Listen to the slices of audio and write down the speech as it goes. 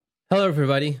Hello,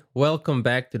 everybody. Welcome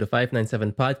back to the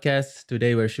 597 podcast.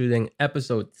 Today we're shooting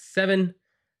episode 7.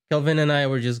 Kelvin and I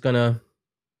were just gonna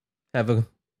have a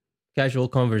casual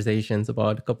conversations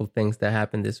about a couple of things that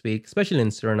happened this week, especially in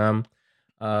Suriname.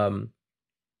 Um,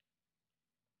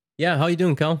 yeah, how you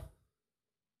doing, Kel?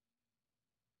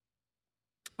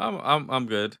 I'm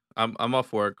good. I'm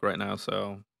off work right now,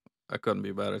 so I couldn't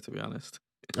be better to be honest.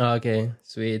 Okay,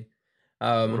 sweet. What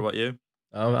Um, about you?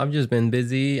 I've just been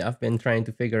busy. I've been trying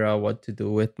to figure out what to do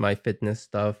with my fitness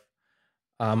stuff.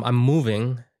 I'm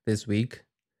moving this week.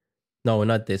 No,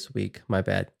 not this week. My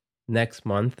bad. Next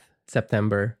month,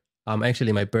 September.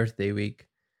 Actually, my birthday week.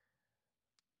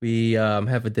 We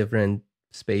have a different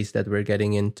space that we're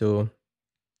getting into.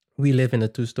 We live in a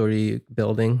two-story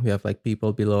building. We have like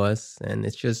people below us, and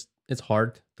it's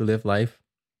hard to live life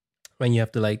when you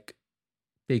have to like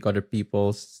take other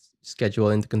people's schedule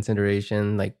into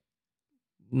consideration, like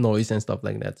noise and stuff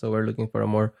like that. So we're looking for a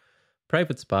more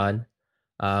private spot.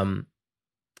 Um,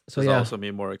 so Does yeah, also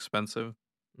mean more expensive?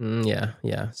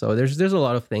 yeah. So there's a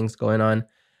lot of things going on.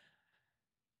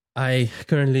 I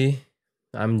currently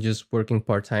I'm just working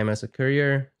part time as a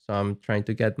courier, so I'm trying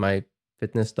to get my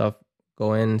fitness stuff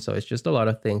going. So it's just a lot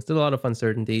of things. There's a lot of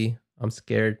uncertainty. I'm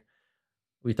scared.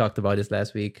 We talked about this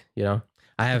last week. I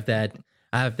have that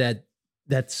I have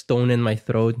that stone in my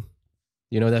throat.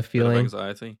 You know that Bit of feeling?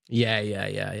 anxiety,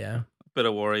 Yeah. bit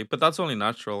of worry, but that's only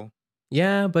natural.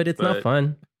 Yeah, but it's not But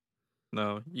fun.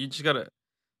 no, you just gotta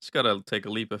take a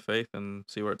leap of faith and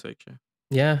see where it takes you.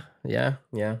 Yeah.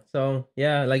 So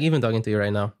yeah, like even talking to you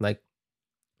right now, like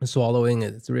swallowing,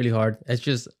 it's really hard. It's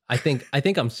just I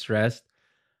think I'm stressed.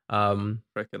 Um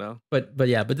Check it out. but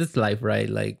yeah, but it's life, right?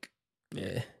 Like, Yeah,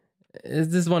 eh,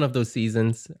 it's just one of those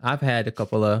seasons. I've a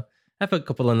couple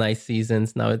of nice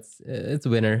seasons. Now it's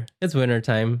winter. It's winter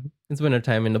time. It's winter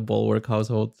time in the Bulwark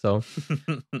household. So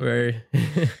we're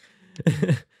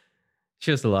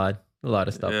just a lot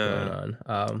of stuff going yeah.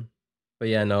 on. But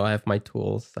yeah, no, I have my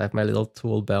tools. I have my little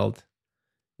tool belt.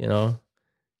 You know,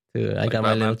 I Like got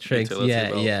my little Batman tricks. utility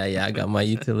belt. Yeah. I got my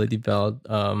utility belt.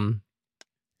 I'm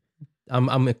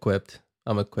equipped.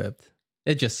 I'm equipped.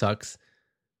 It just sucks.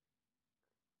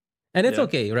 And it's Yeah,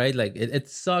 okay, right? Like it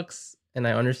sucks, and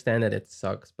I understand that it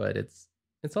sucks, but it's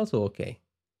also okay.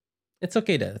 It's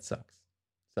okay that it sucks.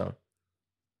 So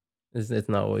it's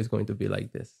not always going to be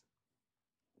like this.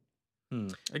 Yeah,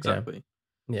 exactly.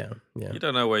 yeah. You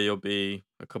don't know where you'll be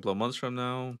a couple of months from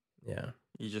now. Yeah,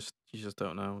 You just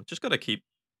don't know. Just gotta keep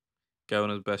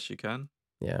going as best you can.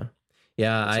 yeah,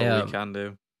 yeah. That's I all we can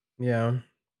do. yeah,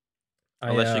 I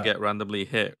Unless you get randomly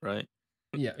hit, right?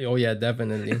 yeah. Oh yeah,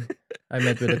 definitely. I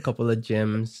met with a couple of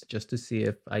gyms just to see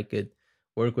if I could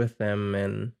work with them,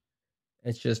 and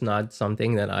it's just not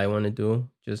something that I want to do.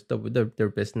 Just their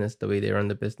business, the way they run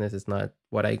the business, is not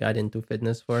what I got into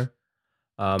fitness for.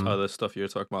 Oh, Um, the stuff you were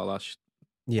talking about last.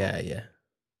 yeah.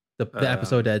 The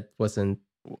episode Um, that wasn't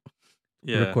w-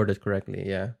 yeah. recorded correctly.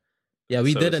 Yeah.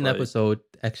 We So did it's an like, episode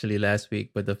actually last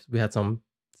week, but we had some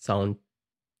sound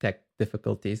tech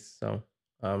difficulties, so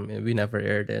we never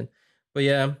aired it. But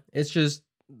yeah, it's just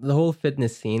the whole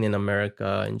fitness scene in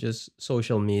America and just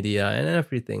social media and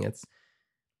everything. It's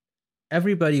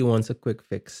everybody wants a quick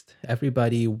fix.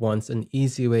 Everybody wants an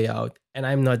easy way out, and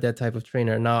I'm not that type of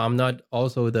trainer. Now, I'm not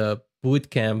also the boot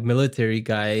camp military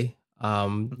guy.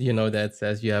 That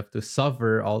says you have to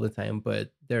suffer all the time,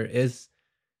 but there is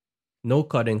no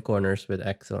cutting corners with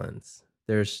excellence.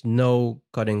 There's no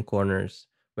cutting corners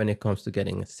when it comes to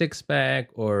getting a six pack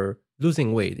or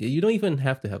losing weight. You don't even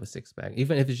have to have a six pack,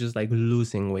 even if it's just like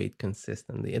losing weight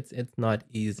consistently. It's not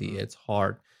easy. mm, It's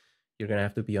hard. You're gonna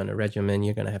have to be on a regimen.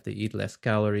 You're gonna have to eat less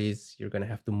calories. You're gonna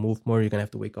have to move more. You're gonna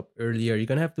have to wake up earlier. You're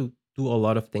gonna have to do a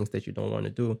lot of things that you don't want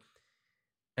to do.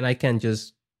 And I can't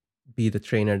just be the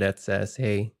trainer that says,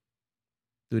 "Hey,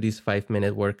 do these 5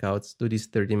 minute workouts, do these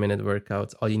 30-minute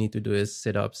workouts. All you need to do is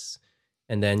sit ups,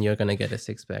 and then you're gonna get a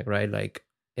six pack," right? Like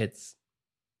it's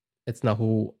it's not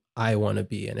who I want to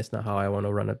be, and it's not how I want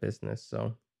to run a business.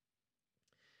 So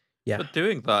yeah, but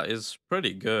doing that is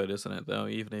pretty good, isn't it? Though,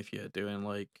 even if you're doing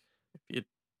like, if you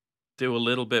do a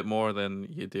little bit more than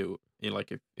you do,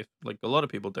 like if like a lot of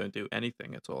people don't do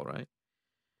anything at all, right?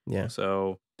 yeah.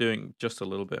 So doing just a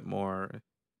little bit more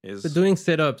So is doing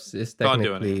sit ups is can't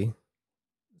do anything. technically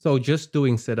so just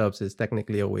doing sit ups is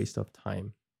technically a waste of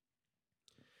time.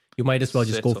 You might as well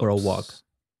just go Sit for a walk. ups,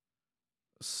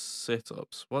 sit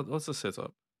ups. What's a sit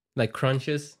up? Like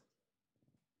crunches.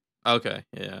 Okay,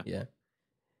 yeah, Yeah.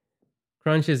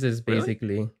 Crunches is really.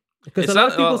 basically because It's a lot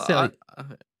not of people well.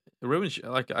 say It ruins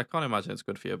like I can't imagine it's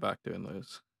good for your back doing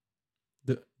those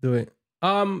do it.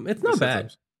 It's the not sit bad.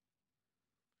 ups.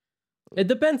 It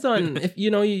depends on if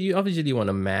you obviously want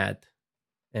a mat,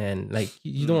 and like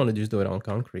you don't Mm, want to just do it on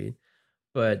concrete,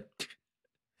 but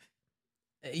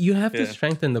you have to yeah.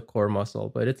 strengthen the core muscle.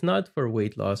 But it's not for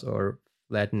weight loss or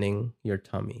flattening your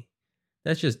tummy.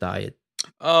 That's just diet.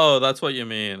 Oh, that's what you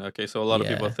mean. Okay, so a lot of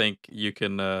people Yeah. think you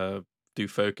can do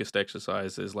focused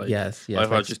exercises like, Yes. oh, Yes.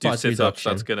 if I Like just do spot sit ups,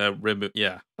 that's reduction. gonna remove.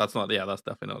 Yeah, that's not. Yeah, that's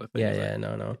definitely not a thing, Yeah. is it? Yeah.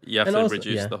 No. No. You have And to also,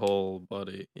 reduce yeah. the whole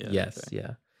body. Yeah. Yes. Okay.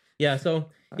 Yeah. Yeah. So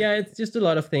yeah, Okay. it's just a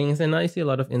lot of things, and I see a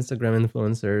lot of Instagram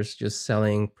influencers just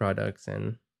selling products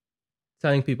and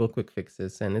telling people quick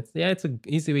fixes, and it's a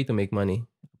easy way to make money.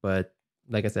 But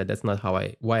like I said, that's not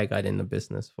why I got in the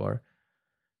business for.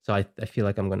 So I feel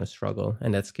like I'm gonna struggle,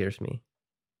 and that scares me.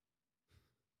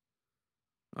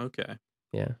 Okay.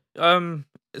 Yeah. Um.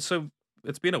 So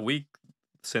it's been a week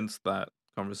since that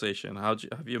conversation. Have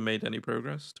you made any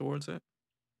progress towards it?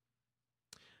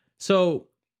 So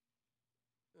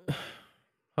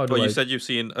how Well, do you I? said you've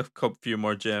seen a couple few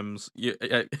more gyms.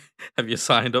 Have you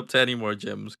signed up to any more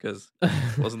gyms? Because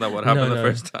wasn't that what No, happened the no.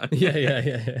 first time? Yeah, yeah,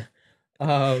 yeah, yeah.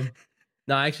 Um,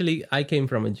 no, actually, I came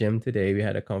from a gym today. We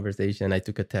had a conversation. I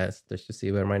took a test just to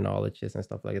see where my knowledge is and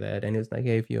stuff like that. And he was like,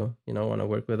 "Hey, if you want to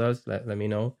work with us, let me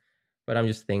know." But I'm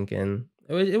just thinking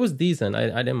it was decent. I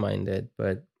didn't mind it,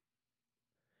 but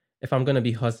if I'm gonna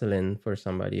be hustling for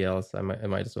somebody else, it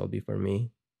might as well be for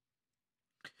me,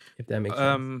 if that makes sense.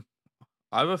 um,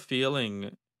 I have a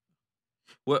feeling.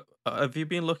 What have you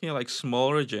been looking at, like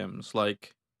smaller gyms,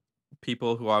 like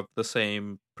people who have the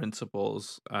same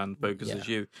principles and focus Yeah, as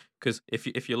you? Because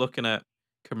if you're looking at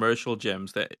commercial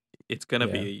gyms, that it's gonna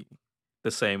yeah, be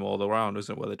the same all around,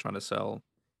 isn't it? Where they're trying to sell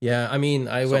yeah. I mean,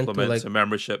 I went to supplements like and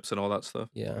memberships and all that stuff.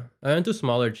 yeah, I went to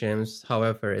smaller gyms.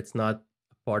 However, it's not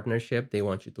a partnership. They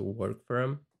want you to work for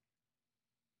them,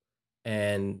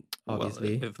 and Well,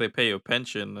 obviously if they pay your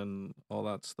pension and all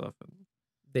that stuff,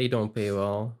 they don't pay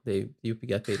well. You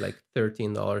get paid like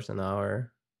 $13 an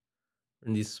hour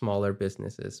in these smaller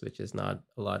businesses, which is not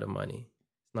a lot of money.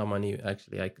 It's not money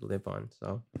actually I could live on.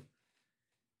 So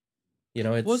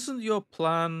it's wasn't your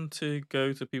plan to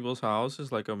go to people's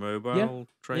houses like a yeah, mobile yeah,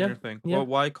 trainer thing? yeah. Well,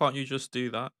 why can't you just do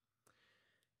that?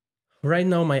 Right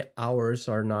now my hours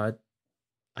are not.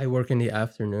 I work in the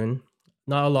afternoon.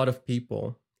 Not a lot of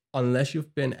people, unless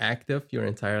you've been active your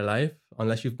entire life,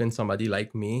 unless you've been somebody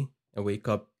like me and wake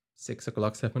up 6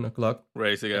 o'clock, 7 o'clock,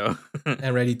 Ready to a- go?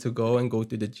 and ready to go and go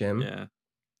to the gym. Yeah.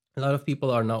 A lot of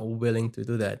people are not willing to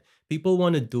do that. People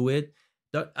want to do it.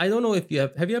 I don't know if you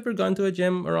ever gone to a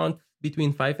gym around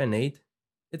between 5 and 8?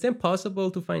 It's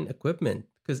impossible to find equipment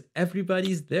because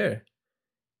everybody's there.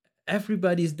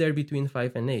 Everybody's there between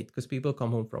 5 and 8 because people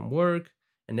come home from work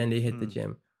and then they hit the Hmm.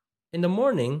 gym in the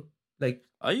morning. Like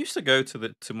I used to go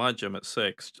to my gym at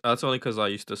 6. That's only because I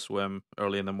used to swim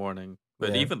early in the morning.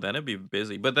 But yeah, even then, it'd be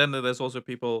busy. But then there's also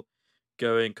people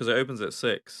going because it opens at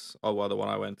 6. Oh, well, the one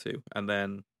I went to, and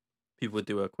then people would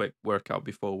do a quick workout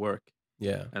before work,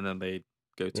 yeah. and then they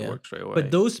go to Yeah. work straight But away.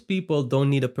 those people don't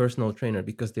need a personal trainer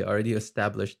because they already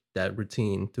established that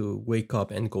routine to wake up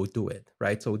and go do it,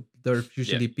 right? So they're Yeah.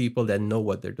 usually people that know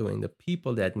what they're doing. The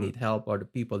people that Mm. need help are the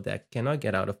people that cannot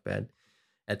get out of bed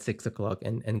at 6 o'clock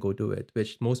and go do it,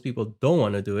 which most people don't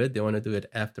want to do it. They want to do it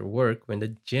after work when the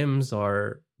gyms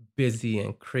are busy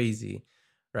and crazy,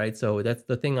 right? So that's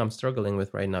the thing I'm struggling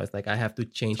with right now. It's like I have to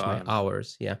change my Time.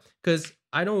 hours. Yeah. Because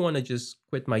I don't want to just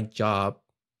quit my job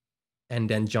and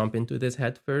then jump into this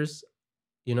head first.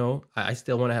 I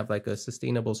still want to have like a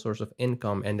sustainable source of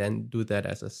income and then do that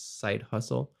as a side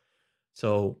hustle.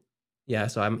 So yeah,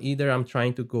 so I'm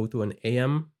trying to go to an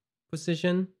AM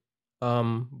position,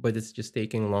 but it's just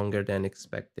taking longer than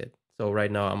expected. So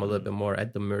right now I'm a little Mm. bit more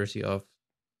at the mercy of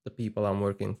the people I'm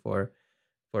working for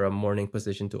a morning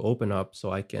position to open up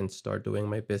so I can start doing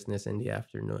my business in the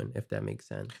afternoon, if that makes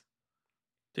sense.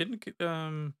 Didn't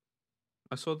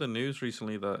I saw the news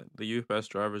recently that the UPS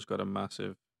drivers got a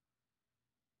massive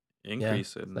Yeah,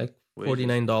 increase it's in like wages.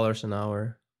 $49 an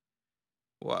hour.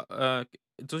 What?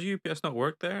 Does UPS not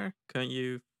work there? Can't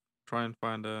you try and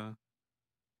find a?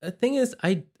 The thing is,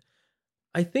 I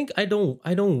think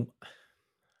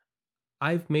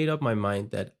I've made up my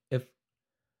mind that if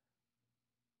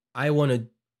I want to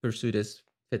pursue this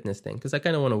fitness thing, because I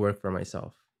kind of want to work for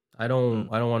myself. I don't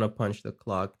Mm, I don't want to punch the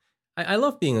clock. I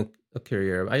love being a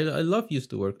courier. I love used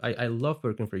to work. I love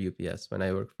working for UPS when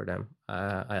I worked for them.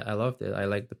 I loved it. I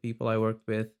like the people I worked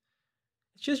with.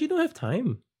 It's just you don't have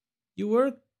time. You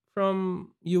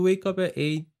wake up at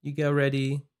 8, you get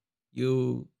ready,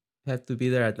 you have to be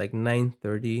there at like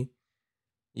 9:30.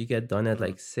 You get done at mm.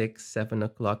 like 6, 7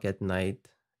 o'clock at night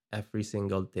every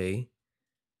single day.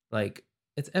 Like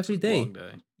It's It's every a long day.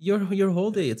 day. Your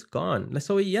whole Yeah. day it's gone.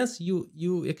 So yes,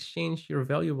 you exchange your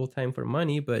valuable time for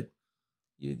money, but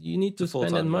you need It's a to full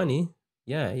spend that time job. money.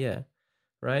 Yeah, yeah,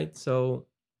 right. So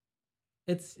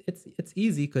it's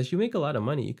easy because you make a lot of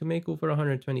money. You can make over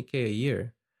 120K a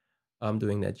year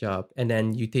doing that job, and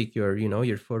then you take your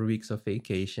your 4 weeks of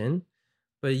vacation,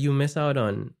 but you miss out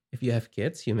on, if you have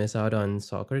kids, you miss out on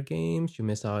soccer games, you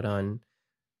miss out on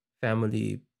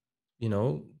family, you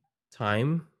know,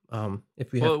 time.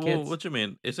 If we have Well, kids, what do you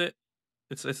mean? Is it?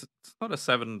 It's not a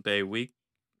 7 day week,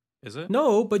 is it?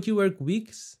 no, but you work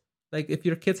weeks. Like if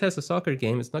your kids has a soccer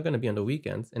game, it's not going to be on the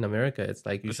weekends. In America, it's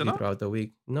like Is it usually not? throughout the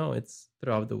week. No, it's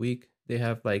throughout the week. They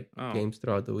have like Oh, games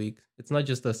throughout the week. It's not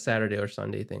just a Saturday or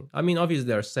Sunday thing. I mean, obviously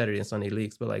there are Saturday and Sunday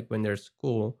leagues, but like when there's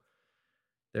school,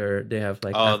 they have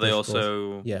like oh, after they schools.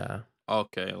 also Yeah,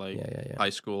 okay, like yeah, yeah, yeah,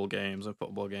 high school games and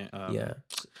football game. yeah,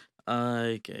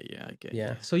 Okay, yeah, I get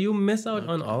yeah. you. So you miss out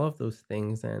on Okay, all of those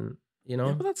things, and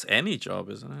yeah, but that's any job,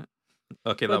 isn't it?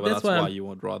 Okay, but but that's that's why why I'm you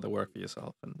would rather work for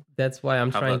yourself and have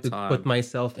trying that to put time.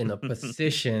 myself in a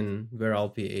position where I'll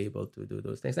be able to do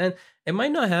those things. And it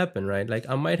might not happen, right? Like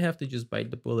I might have to just bite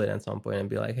the bullet at some point and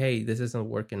be like, hey, this isn't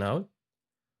working out.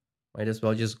 Might as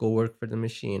well just go work for the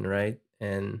machine, right?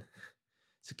 And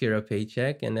secure a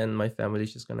paycheck, and then my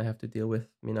family's just gonna have to deal with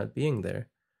me not being there.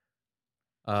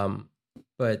 Um,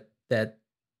 but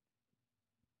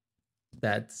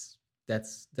that's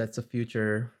that's a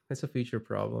future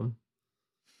problem.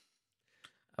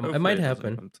 It Hopefully, might it doesn't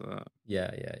happen. come to that.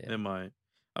 Yeah, yeah, yeah, It might.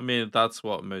 I mean, that's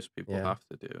what most people yeah. have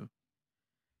to do.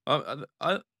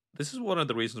 This is one of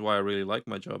the reasons why I really like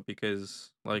my job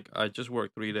because, like, I just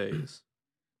work 3 days.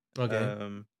 Okay.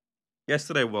 Um,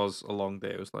 Yesterday was a long day.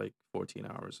 It was like 14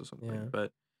 hours or something. Yeah.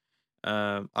 But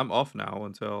I'm off now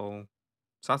until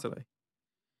Saturday.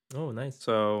 Oh, nice.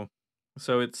 So,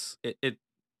 it.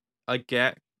 I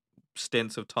get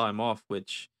stints of time off,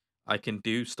 which I can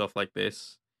do stuff like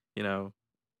this. You know,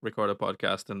 record a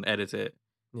podcast and edit it,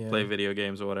 play Yeah. video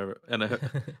games or whatever, and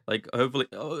like hopefully,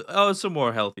 some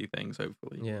more healthy things,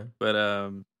 hopefully. Yeah. But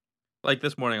like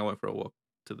this morning, I went for a walk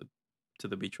to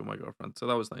the beach with my girlfriend, so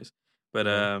that was nice. But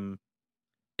Yeah.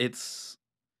 it's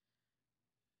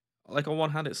like on one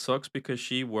hand, it sucks because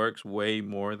she works way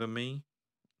more than me.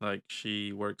 Like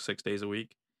she works 6 days a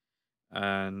week,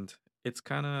 and it's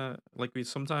kind of like we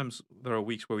sometimes there are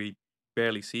weeks where we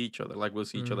barely see each other. Like we'll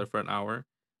see each other Mm. for an hour,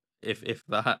 if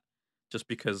that, just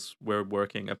because we're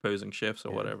working opposing shifts or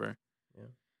Yeah. whatever.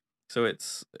 Yeah. So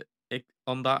it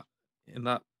on that in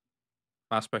that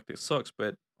aspect it sucks,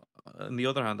 but on the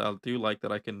other hand, I do like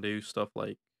that I can do stuff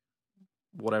like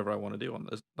whatever I want to do on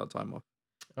this that time off.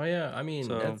 Oh yeah. I mean,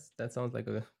 So, that sounds like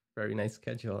a very nice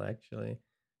schedule, actually.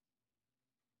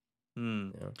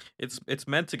 hmm, Yeah. it's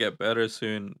meant to get better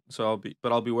soon. So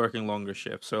I'll be working longer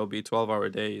shifts. So it'll be 12-hour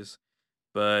days,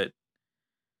 but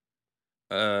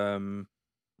um,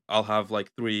 I'll have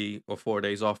like 3 or 4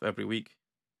 days off every week.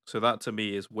 So that to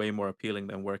me is way more appealing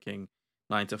than working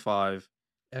 9 to 5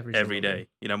 Every every single day. day.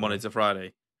 You know, Monday Yeah. to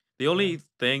Friday. The Yeah. only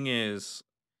thing is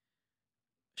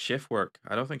shift work.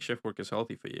 I don't think shift work is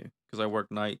healthy for you because I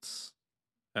work nights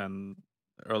and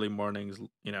early mornings.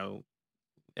 You know,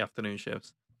 afternoon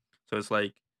shifts. So it's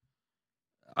like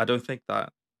I don't think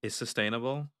that is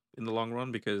sustainable in the long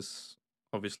run because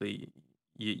obviously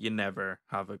you never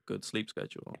have a good sleep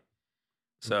schedule. Yeah.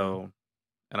 So,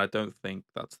 and I don't think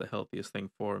that's the healthiest thing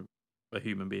for a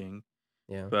human being.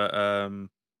 Yeah. But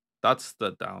that's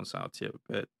the downside to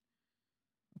it.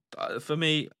 But for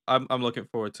me, I'm looking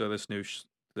forward to this new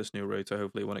router.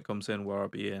 Hopefully, when it comes in, where I'll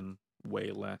be in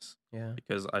way less Yeah.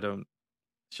 because I don't.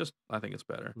 It's just I think it's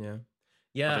better Yeah.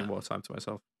 having Yeah. more time to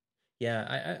myself.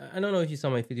 Yeah. I don't know if you saw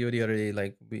my video the other day.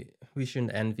 Like we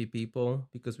shouldn't envy people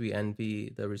because we envy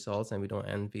the results and we don't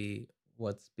envy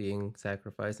what's being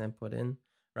sacrificed and put in.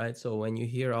 Right. So when you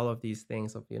hear all of these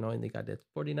things of, and they got that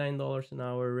 $49 an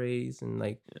hour raise, and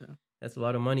like Yeah. that's a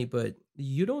lot of money, but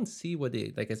you don't see what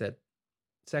they, like I said,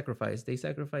 sacrifice. They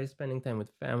sacrifice spending time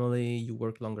with family. You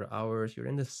work longer hours. You're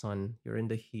in the sun. You're in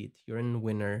the heat. You're in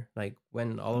winter. Like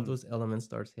when all of Mm, those elements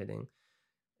starts hitting,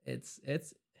 it's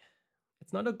it's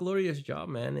it's not a glorious job,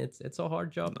 man. It's a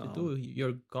hard job to no. do.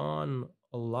 You're gone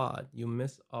a lot. You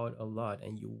miss out a lot,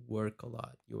 and you work a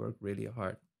lot. You work really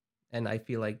hard, and I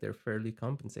feel like they're fairly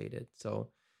compensated.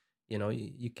 So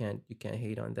you can't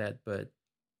hate on that, but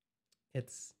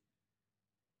it's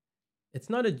it's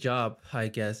not a job, I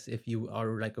guess, if you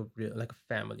are like like a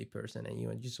family person and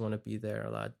you just want to be there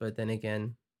a lot. But then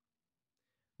again,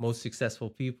 most successful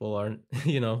people aren't,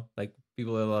 like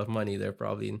people with a lot of money. They're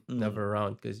probably Mm, never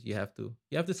around because you have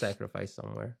to sacrifice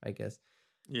somewhere. I guess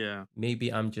yeah.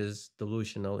 maybe I'm just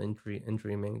delusional in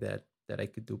dreaming that that I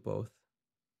could do both.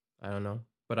 I don't know,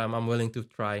 but I'm willing to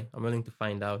try. I'm willing to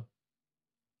find out.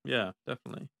 Yeah,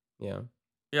 definitely. Yeah.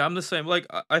 Yeah, I'm the same. Like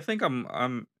I think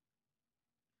I'm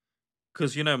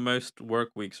because most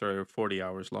work weeks are 40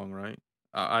 hours long, right?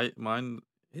 I mine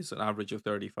is an average of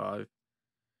 35,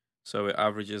 so it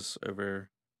averages over.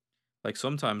 Like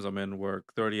sometimes I'm in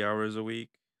work 30 hours a week.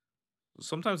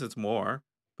 Sometimes it's more,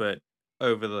 but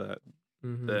over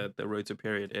Mm-hmm. the rota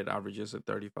period, it averages at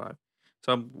 35.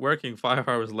 So I'm working 5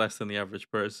 hours less than the average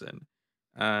person,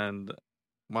 and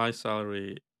my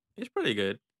salary is pretty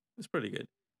good. It's pretty good.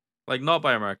 Like not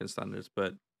by American standards,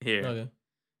 but here. Okay.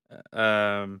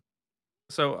 Um.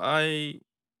 So I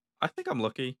think I'm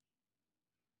lucky,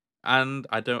 and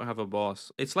I don't have a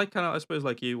boss. It's like kind of I suppose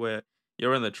like you, where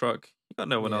you're in the truck, you got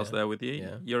no one else Yeah. there with you.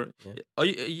 Yeah. You're. Yeah.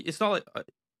 It's not like.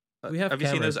 We have Have you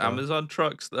seen those cameras though. Amazon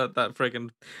trucks that freaking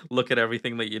look at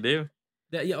everything that you do?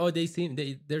 Yeah. Oh, they seem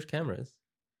there's cameras.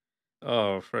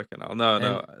 Oh, freaking hell! No, And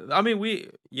no. I mean,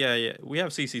 yeah, we have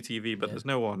CCTV, but yeah, there's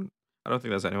no one. I don't think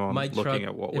there's anyone my looking truck.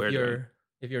 at what we're doing.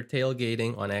 If you're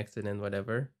tailgating on accident,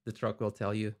 whatever, the truck will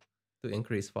tell you to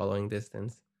increase following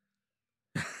distance.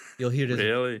 You'll hear this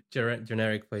Really?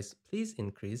 generic voice. Please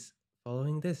increase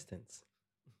following distance.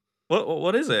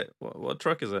 What is it? What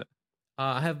truck is it?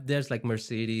 I have there's like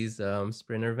Mercedes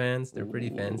Sprinter vans. They're pretty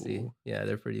fancy. Ooh. Yeah,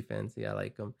 they're pretty fancy. I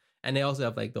like them. And they also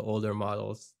have like the older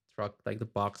models truck, like the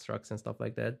box trucks and stuff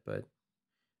like that. But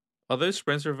Are those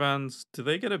Sprinter vans? Do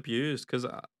they get abused? Because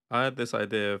I had this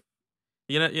idea of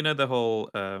you know the whole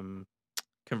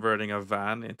converting a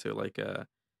van into like a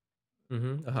a what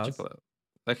do you house. call it?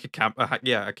 Like a camp,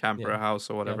 yeah, a camper, Yeah, a house,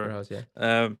 or camper whatever. house. Yeah.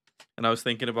 And I was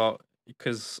thinking about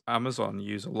because Amazon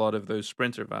use a lot of those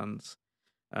Sprinter vans,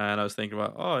 and I was thinking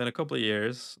about in a couple of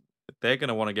years they're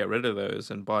gonna want to get rid of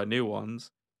those and buy new ones.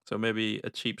 So maybe a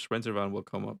cheap Sprinter van will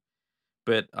come up.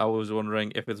 But I was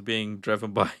wondering if it's being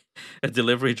driven by a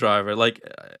delivery driver, like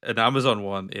an Amazon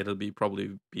one, it'll be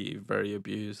probably be very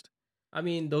abused. I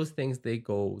mean, those things they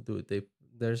go, dude.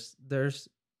 There's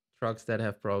trucks that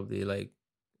have probably like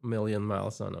million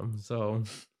miles on them.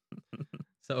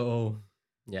 So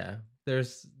yeah,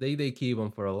 there's they keep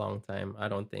them for a long time. I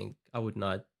don't think I would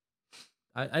not.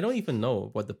 I don't even know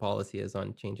what the policy is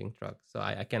on changing trucks, so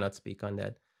I cannot speak on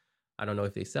that. I don't know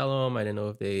if they sell them. I don't know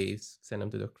if they send them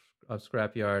to the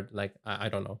scrapyard. Like I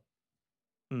don't know.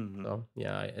 Mhm. So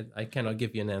yeah, I cannot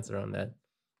give you an answer on that.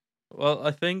 Well,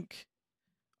 I think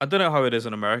I don't know how it is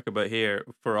in America, but here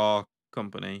for our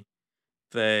company,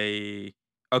 they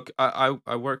okay,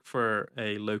 I work for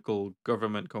a local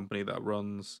government company that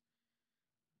runs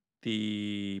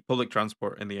the public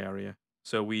transport in the area.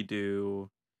 So we do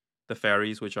the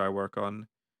ferries, which I work on,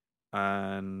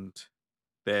 and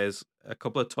there's a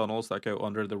couple of tunnels that go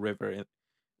under the river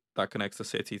that connects the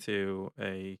city to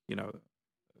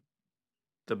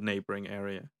the neighboring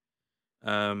area.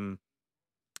 Um,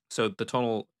 so the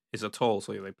tunnel is a toll,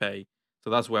 so they pay. So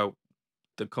that's where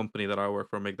the company that I work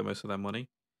for make the most of their money.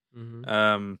 Mm-hmm.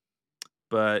 Um,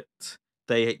 but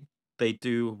they they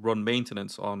do run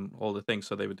maintenance on all the things,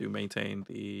 so they would do maintain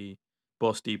the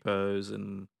bus depots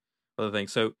and other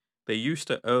things. So they used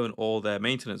to own all their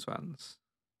maintenance vans,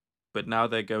 but now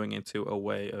they're going into a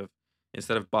way of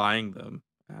instead of buying them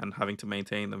and having to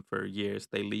maintain them for years,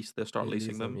 they start They lease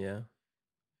leasing them. them, Yeah,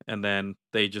 and then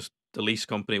the lease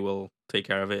company will take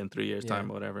care of it in 3 years yeah, time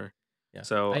or whatever. yeah.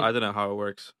 So I don't know how it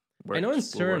works I know will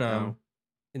work out.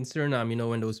 In Suriname, you know,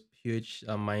 when those huge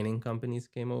mining companies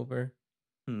came over,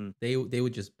 Hmm. they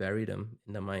would just bury them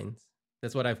in the mines.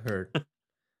 That's what I've heard.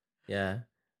 Yeah,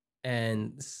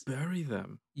 and Bury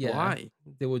them. yeah, Why?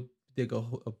 they would dig a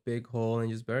big hole and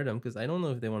just bury them because I don't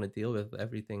know if they want to deal with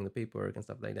everything, the paperwork and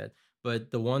stuff like that.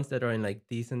 But the ones that are in like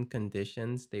decent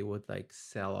conditions, they would like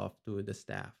sell off to the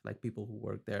staff, like people who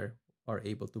work there are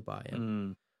able to buy them.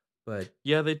 Hmm. But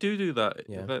Yeah, they do that.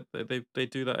 yeah, They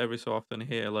do that every so often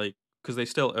here, like because they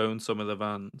still own some of the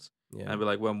vans, yeah, and be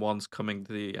like when one's coming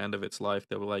to the end of its life,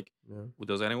 they were like, yeah. well,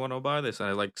 "Does anyone want to buy this?" And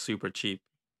it's like super cheap.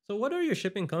 So what are your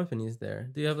shipping companies there?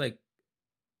 Do you have like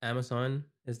Amazon?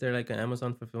 Is there like an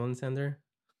Amazon fulfillment center?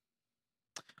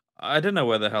 I don't know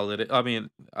where the hell it is. I mean,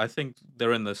 I think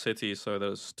they're in the city, so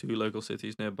there's two local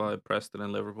cities nearby, Preston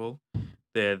and Liverpool.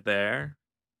 They're there.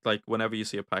 Like whenever you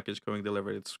see a package coming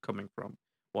delivered, it's coming from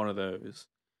one of those.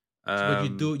 So, but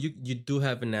Um, you do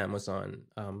have an Amazon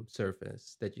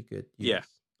service that you could yeah, use.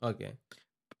 Okay.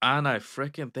 and I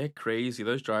freaking they're crazy.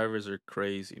 Those drivers are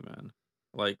crazy, man.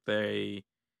 Like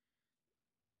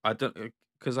I don't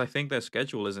because I think their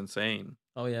schedule is insane.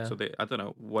 Oh yeah. So I don't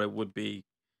know what it would be,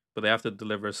 but they have to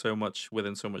deliver so much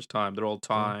within so much time. They're all Yeah.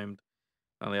 timed,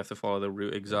 and they have to follow the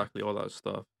route Yeah. exactly, all that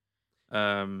stuff.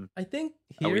 I think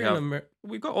and here in America.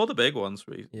 we've got all the big ones.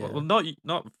 Yeah.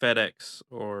 Not FedEx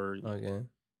or Okay.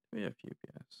 we have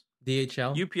UPS,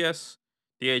 DHL. UPS,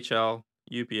 DHL,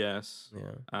 UPS,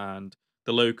 Yeah. and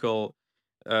the local,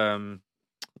 um,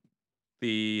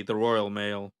 the Royal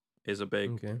Mail is a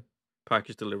big Okay.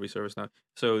 package delivery service now.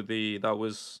 So that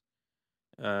was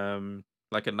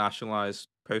like a nationalized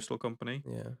postal company.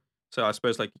 Yeah. So I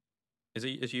suppose like is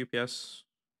UPS,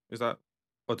 is that,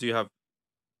 or do you have a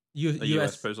US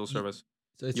US. postal service?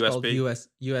 So it's called USB.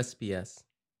 USPS.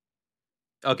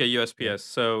 Okay, Yeah. USPS.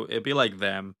 So it'd be like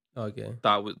them. Okay.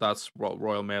 That's what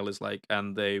Royal Mail is like,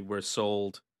 and they were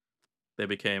sold. They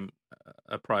became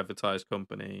a privatized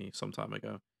company some time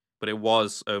ago, but it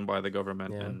was owned by the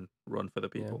government Yeah. and run for the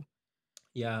Yeah. people.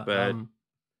 Yeah. But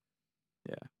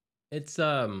yeah, It's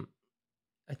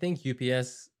I think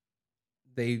UPS,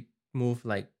 they move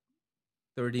like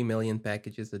 30 million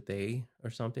packages a day or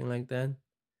something like that.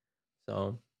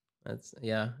 So that's,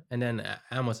 yeah. And then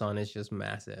Amazon is just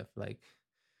massive. Like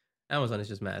Amazon is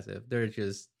just massive. They're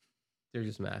just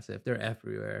massive. They're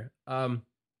everywhere. I'm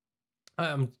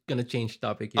gonna change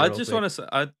topic here I real just want quick. to say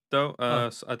I don't Oh,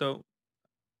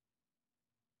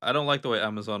 I don't like the way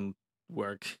Amazon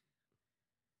work.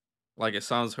 Like it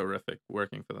sounds horrific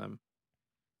working for them.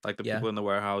 Like the yeah. people in the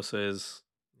warehouses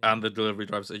Yeah. and the delivery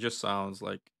drivers. It just sounds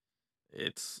like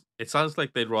it sounds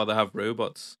like they'd rather have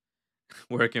robots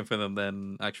working for them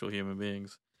than actual human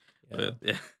beings. Yeah. But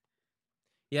yeah,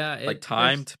 Yeah, like there's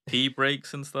timed pee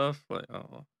breaks and stuff. Like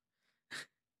oh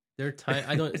their time.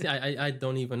 I don't see. I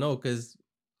don't even know, because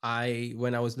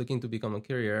when I was looking to become a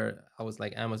courier, I was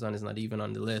like, Amazon is not even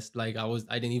on the list. Like I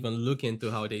didn't even look into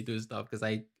how they do stuff, because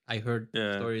I heard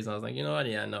yeah, stories and I was like, you know what?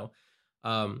 Yeah, no.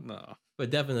 Um, no.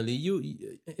 but definitely,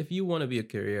 if you want to be a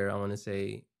courier, I want to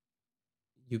say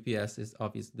UPS is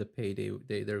obviously the pay.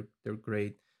 They're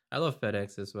great. I love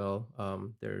FedEx as well.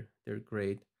 They're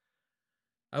great.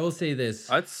 I will say this: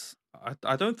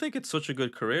 I don't think it's such a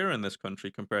good career in this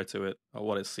country compared to it or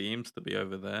what it seems to be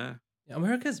over there.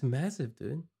 America's massive,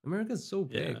 dude. America's so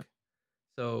Yeah. big.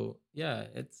 So yeah,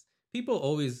 it's people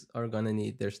always are gonna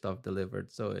need their stuff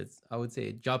delivered. So it's, I would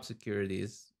say, job security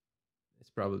is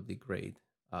probably great.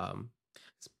 Um,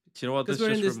 Do you know what because this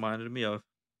we're in just this. reminded me of?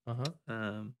 Uh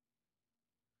huh.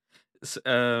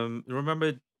 Um,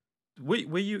 remember, were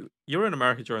you were in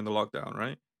America during the lockdown,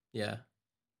 right? Yeah.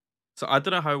 So I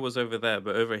don't know how it was over there,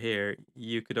 but over here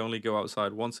you could only go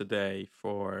outside once a day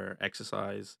for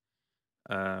exercise,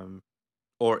 um,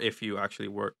 or if you actually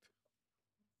worked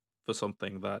for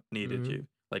something that needed Mm-hmm. you,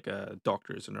 like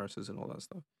doctors and nurses and all that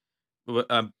stuff. But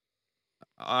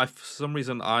I for some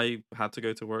reason I had to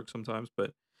go to work sometimes,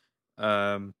 but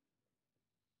um,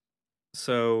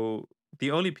 so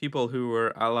the only people who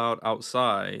were allowed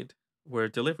outside were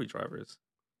delivery drivers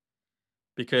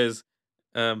because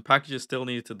packages still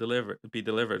needed to be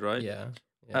delivered, right? Yeah.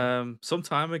 Yeah. Some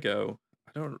time ago,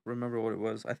 I don't remember what it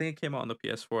was. I think it came out on the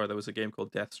PS4. There was a game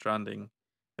called Death Stranding.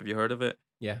 Have you heard of it?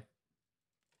 Yeah.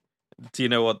 Do you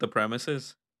know what the premise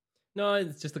is? No,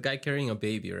 it's just a guy carrying a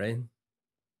baby, right?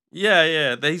 Yeah,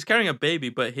 yeah. He's carrying a baby,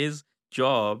 but his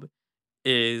job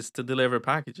is to deliver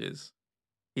packages.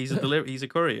 He's a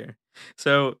courier.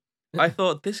 So I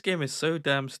thought this game is so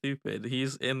damn stupid.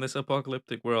 He's in this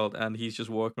apocalyptic world and he's just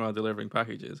walking around delivering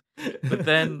packages. But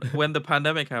then when the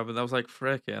pandemic happened, I was like,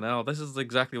 frickin' hell, this is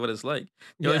exactly what it's like.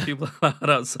 The only Yeah. people allowed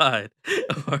outside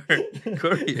are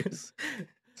couriers.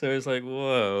 So it's like,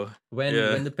 whoa. when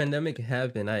Yeah. when the pandemic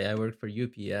happened, I worked for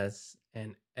UPS,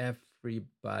 and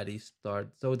everybody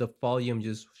started, so the volume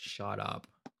just shot up.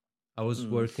 I was Mm.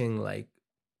 working like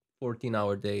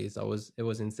 14-hour days. It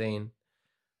was insane.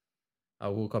 I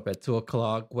woke up at 2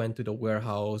 o'clock, went to the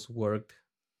warehouse, worked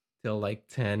till like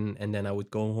 10, and then I would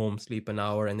go home, sleep an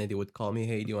hour, and then they would call me,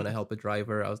 hey, do you want to help a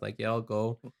driver? I was like, yeah, I'll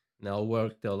go. And I'll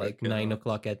work till like Frickin' nine hell.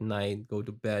 o'clock at night, go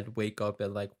to bed, wake up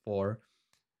at like 4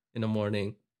 in the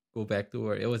morning, go back to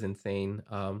work. It was insane.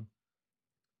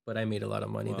 But I made a lot of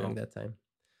money during Wow. that time.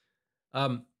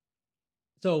 Um,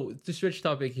 so to switch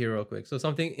topic here real quick. So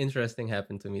something interesting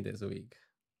happened to me this week.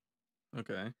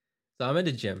 Okay. So I'm at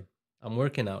the gym. I'm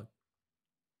working out.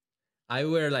 I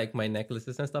wear like my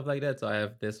necklaces and stuff like that. So I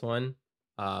have this one.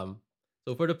 Um,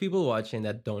 so for the people watching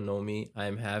that don't know me,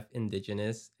 I'm half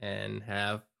indigenous and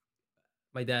half,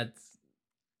 my dad's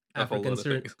A whole African lot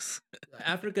of things.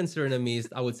 African Surinamese.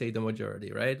 I would say the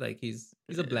majority, right? Like he's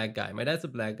a Yeah. black guy. My dad's a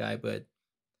black guy, but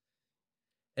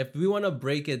if we want to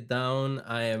break it down,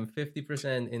 I am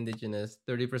 50% indigenous,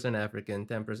 30% African,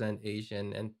 10%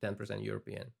 Asian, and 10%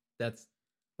 European. That's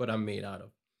what I'm made out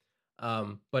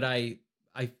of. But I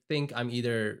think I'm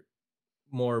either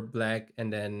more black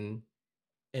and then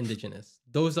indigenous.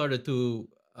 Those are the two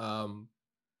um,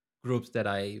 groups that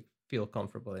I feel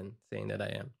comfortable in saying that I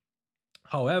am.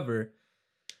 However,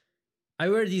 I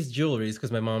wear these jewelries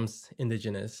because my mom's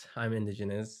indigenous. I'm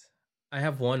indigenous. I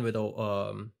have one with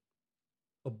a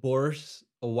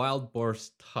wild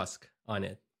boar's tusk on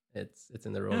it. It's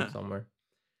in the room Yeah. somewhere,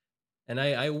 and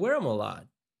I wear them a lot.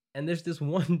 And there's this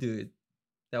one dude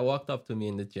that walked up to me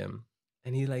in the gym,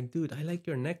 and he's like, "Dude, I like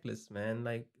your necklace, man.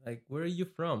 Like where are you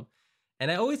from?"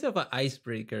 And I always have an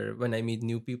icebreaker when I meet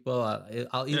new people.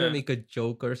 I'll either Yeah. make a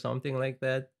joke or something like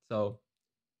that. So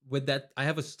with that, I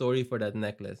have a story for that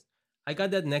necklace. I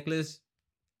got that necklace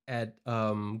at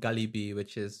Galibi,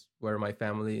 which is where my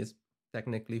family is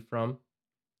technically from.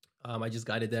 I just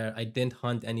got it there. I didn't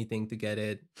hunt anything to get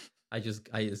it. I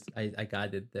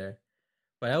got it there.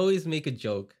 But I always make a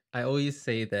joke. I always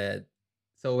say that.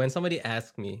 So when somebody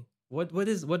asks me, what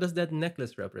does that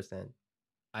necklace represent?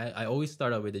 I always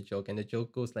start out with a joke, and the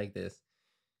joke goes like this.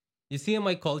 You see, in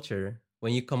my culture,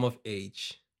 when you come of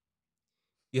age,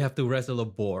 you have to wrestle a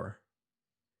boar,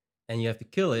 and you have to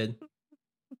kill it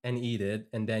and eat it,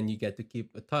 and then you get to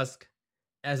keep a tusk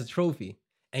as a trophy.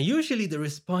 And usually the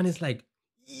response is like,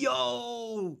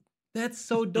 "Yo, that's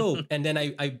so dope." And then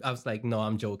I was like, "No,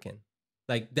 I'm joking."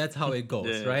 Like that's how it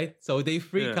goes, Yeah. right? So they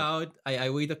freak Yeah. out. I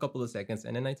wait a couple of seconds,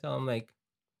 and then I tell them like,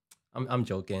 I'm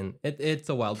joking. It's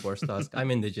a wild boar tusk.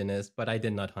 I'm indigenous, but I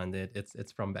did not hunt it.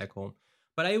 It's from back home.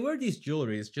 But I wear these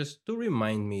jewelries just to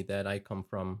remind me that I come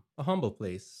from a humble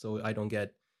place, so I don't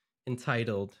get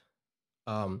entitled,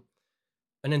 um,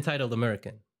 an entitled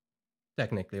American,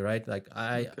 technically, right? Like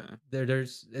Okay.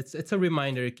 there's it's a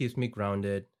reminder. It keeps me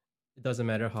grounded. It doesn't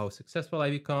matter how successful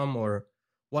I become or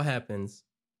what happens.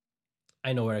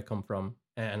 I know where I come from,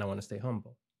 and I want to stay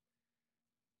humble.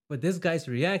 But this guy's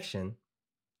reaction,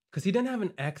 because he didn't have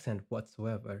an accent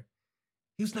whatsoever,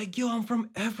 he was like, "Yo, I'm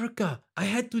from Africa. I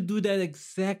had to do that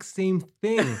exact same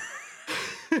thing."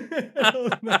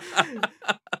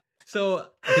 So,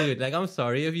 dude, like, I'm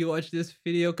sorry if you watched this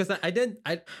video because I didn't.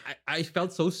 I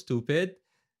felt so stupid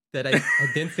that I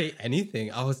didn't say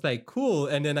anything. I was like, cool,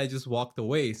 and then I just walked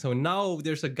away. So now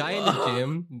there's a guy in the Whoa.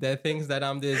 gym that thinks that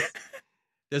I'm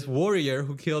this warrior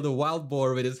who killed a wild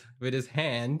boar with his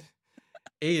hand,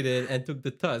 ate it, and took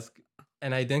the tusk.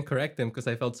 And I didn't correct him because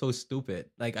I felt so stupid.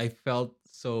 Like I felt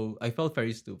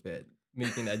very stupid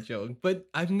making that joke. But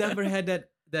I've never had that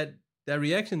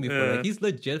reaction before. Like Yeah. he's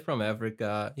legit from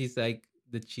Africa. He's like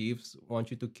the chiefs want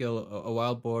you to kill a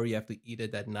wild boar. You have to eat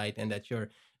it that night, and that's your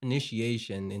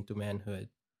initiation into manhood.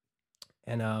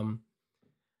 And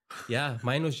yeah,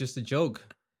 mine was just a joke,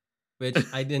 which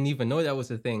I didn't even know that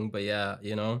was a thing. But yeah,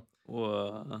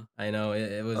 Whoa. I know it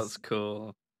That's was.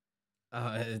 cool.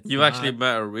 It's You actually not.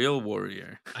 met a real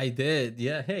warrior. I did.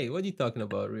 Yeah. Hey, what are you talking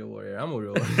about, real warrior? I'm a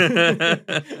real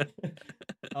warrior.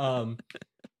 um.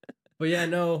 But yeah,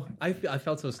 no, I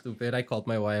felt so stupid. I called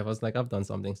my wife. I was like, I've done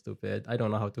something stupid. I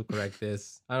don't know how to correct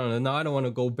this. I don't know. Now I don't want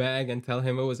to go back and tell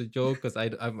him it was a joke because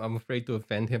I'm afraid to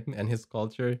offend him and his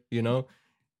culture.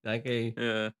 Like hey.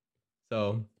 Yeah.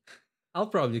 So I'll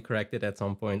probably correct it at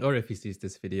some point, or if he sees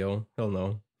this video, he'll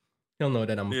know. He'll know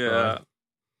that I'm a fraud.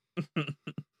 Yeah.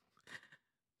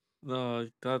 No,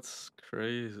 that's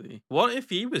crazy. What if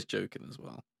he was joking as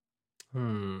well? I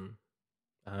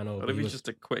don't know, What but if he's just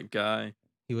a quick guy?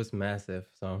 he was massive,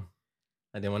 so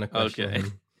I didn't want to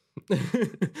question Okay.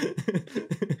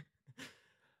 him.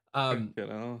 um, You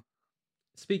know.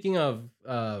 speaking of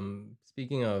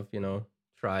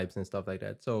tribes and stuff like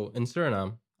that. So in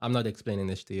Suriname, I'm not explaining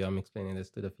this to you. I'm explaining this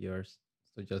to the viewers.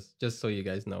 So just so you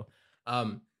guys know.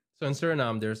 So in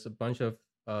Suriname, there's a bunch of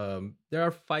there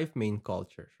are five main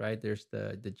cultures, right? There's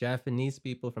the Japanese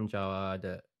people from Java,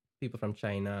 the people from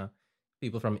China,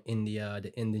 people from India,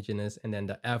 the indigenous, and then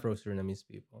the Afro-Surinamese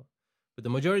people. But the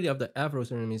majority of the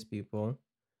Afro-Surinamese people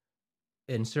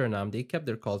in Suriname, they kept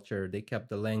their culture, they kept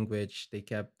the language, they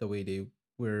kept the way they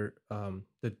wear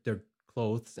their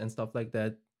clothes and stuff like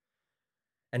that.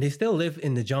 And they still live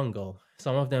in the jungle.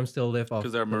 Some of them still live off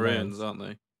Because they're the Maroons, lands. aren't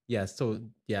they? Yeah, so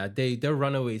yeah, they're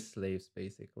runaway slaves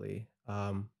basically.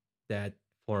 That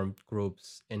formed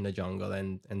groups in the jungle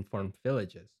and formed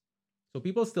villages. So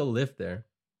people still live there.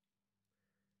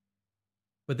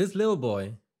 But this little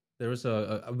boy, there was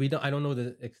we don't I don't know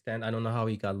the extent. I don't know how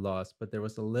he got lost, but there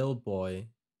was a little boy,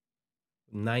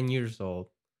 9 years old,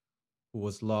 who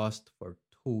was lost for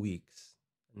 2 weeks.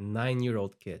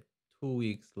 9-year-old kid, 2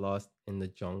 weeks lost in the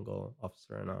jungle of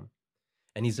Suriname,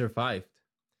 and he survived.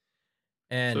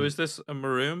 So And is this a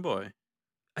Maroon boy?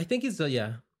 I think it's a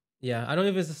yeah. I don't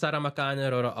know if it's a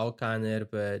Saramakaner or a Aukaner,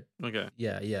 but Okay.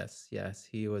 yeah, yes.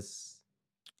 He was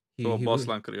So a he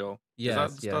Boslan Creole. Is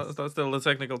that, yes, is that yes. is that still the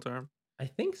technical term? I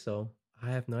think so.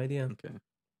 I have no idea. Okay.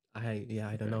 I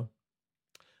don't Okay. know.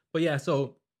 But yeah,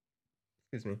 so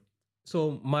excuse me.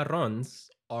 So marrons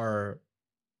are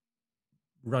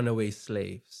runaway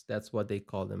slaves. That's what they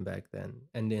called them back then.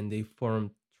 And then they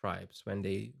formed tribes when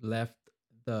they left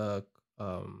the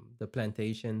the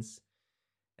plantations,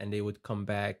 and they would come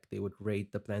back. They would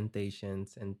raid the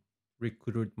plantations and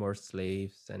recruit more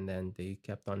slaves, and then they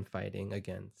kept on fighting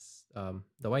against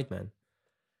the white man.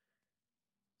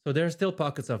 So there are still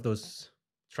pockets of those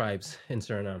tribes in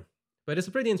Suriname, but it's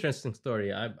a pretty interesting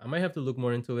story. I might have to look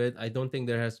more into it. I don't think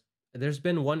there's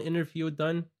been one interview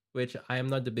done, which I am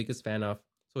not the biggest fan of.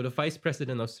 So the vice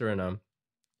president of Suriname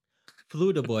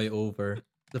flew the boy over.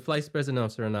 The vice president of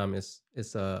Suriname is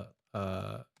a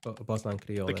Boslan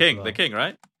Creole as The well. king,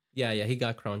 right? Yeah, he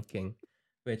got crowned king,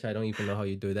 which I don't even know how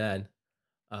you do that.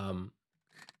 Um,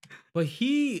 but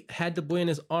he had the boy in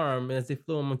his arm as they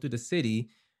flew him into the city,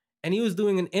 and he was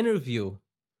doing an interview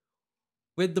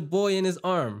with the boy in his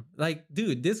arm. Like,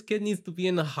 dude, this kid needs to be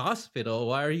in the hospital.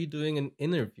 Why are you doing an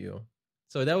interview?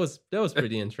 So that was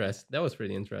pretty interesting. That was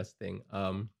pretty interesting.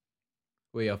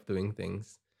 Way of doing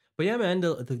things. But yeah, man,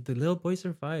 the little boy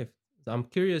survived. I'm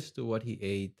curious to what he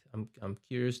ate. I'm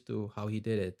curious to how he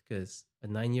did it, because a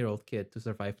 9-year-old kid to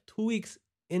survive 2 weeks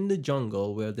in the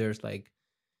jungle where there's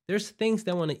things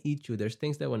that want to eat you, there's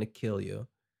things that want to kill you,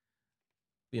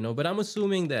 you know. But I'm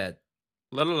assuming that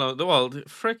Let alone well,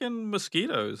 freaking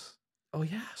mosquitoes, oh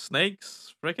yeah,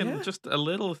 snakes, freaking yeah, just a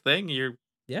little thing. You're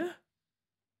yeah,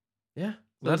 yeah.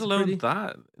 So let it's a alone pretty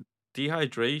that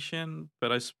dehydration.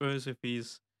 But I suppose if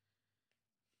he's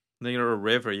near a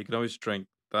river, you can always drink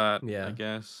that. I yeah,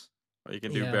 guess, or you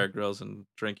can do yeah. Bear Grylls and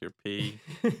drink your pee.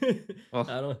 Well,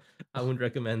 I don't. I wouldn't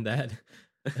recommend that.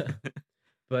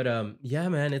 But yeah,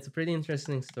 man, it's a pretty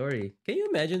interesting story. Can you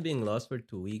imagine being lost for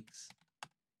 2 weeks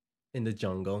in the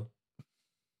jungle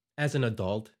as an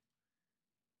adult?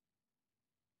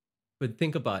 But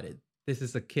think about it. This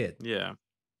is a kid. yeah.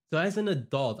 So as an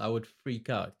adult, I would freak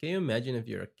out. Can you imagine if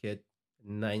you're a kid,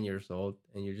 9 years old,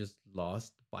 and you're just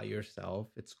lost by yourself?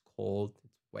 It's cold.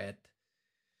 It's wet.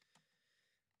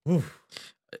 Oof,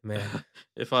 man.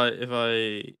 If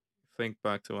I think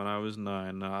back to when I was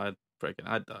 9, no,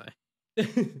 I'd die.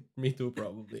 Me too,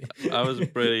 probably. I was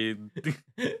pretty.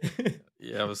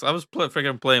 Yeah, I was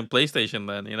freaking playing PlayStation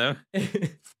then.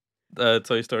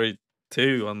 Toy Story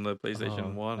 2 on the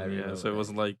PlayStation Oh, I 1. Yeah, so remember it it.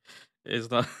 wasn't like it's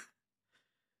not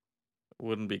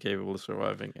wouldn't be capable of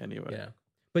surviving anyway. Yeah.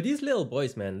 But these little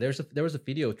boys, man, there was a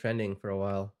video trending for a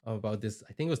while about this.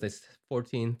 I think it was this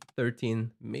 14,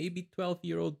 13, maybe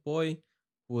 12-year-old boy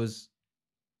who was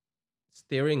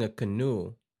steering a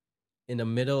canoe in the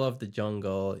middle of the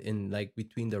jungle in like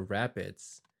between the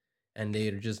rapids. And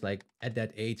they're just like at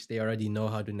that age, they already know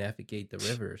how to navigate the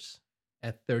rivers.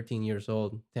 At 13 years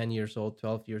old, 10 years old,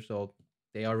 12 years old,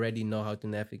 they already know how to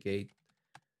navigate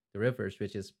the rivers,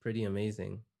 which is pretty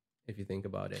amazing if you think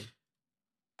about it.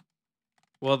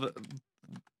 Well,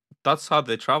 that's how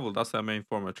they travel. That's their main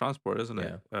form of transport, isn't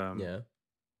it? Yeah. Yeah.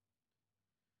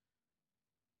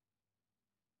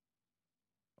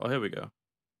 Oh, here we go.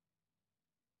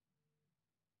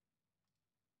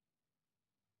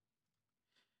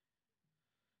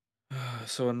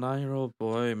 So a 9-year-old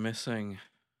boy missing.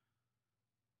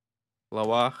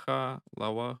 Lawaja,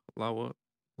 Lawa, Lawa,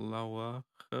 Lawa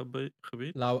gebied?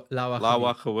 Lawa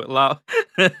Lawa gebied.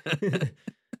 gebied.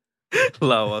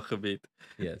 La Lawa gebied.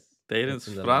 Yes, that's Tijdens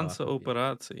in the Lawa Franse gebied.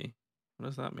 operatie. What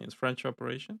does that mean? It's French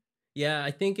operation? Yeah,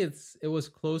 I think it was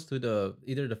close to the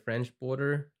either the French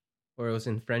border or it was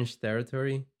in French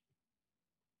territory.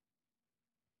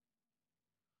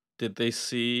 Did they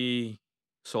see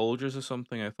soldiers or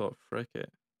something? I thought, frick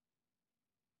it.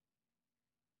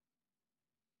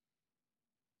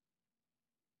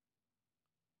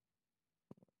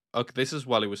 Okay, this is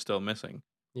while he was still missing.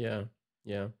 Yeah,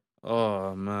 yeah,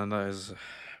 Oh man, that is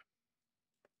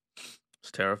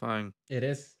it's terrifying. it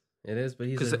is. It is, but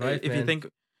he Because survived, if you man. think,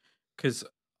 because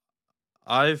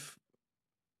I've,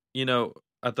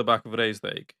 at the back of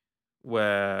Reisdijk,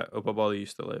 where Opabali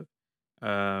used to live,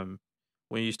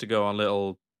 we used to go on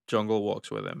little jungle walks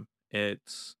with him.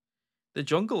 The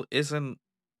jungle isn't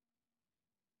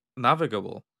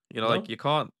navigable. Like No, you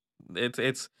can't.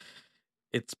 It's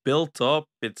built up.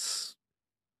 every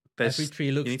There's tree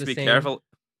you looks need the to be same. careful.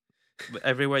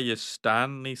 Everywhere you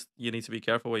stand, you need to be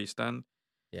careful where you stand.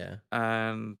 Yeah,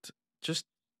 And just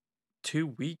 2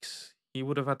 weeks, he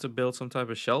would have had to build some type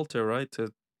of shelter, right?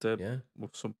 To yeah,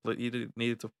 he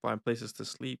needed to find places to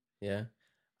sleep. yeah.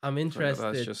 I'm So that's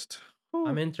interested. just,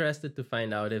 I'm whew. interested to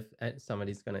find out if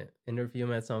somebody's gonna interview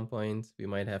him at some point. We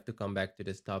might have to come back to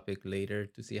this topic later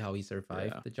to see how he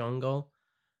survived Yeah. the jungle.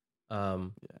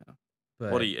 Yeah.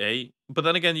 What But he ate. But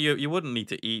then again, you wouldn't need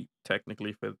to eat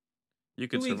technically for you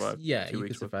could 2 weeks, survive yeah, two you could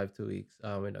weeks with. survive 2 weeks.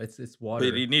 It's But water.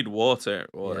 you need water.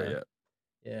 Water, Yeah,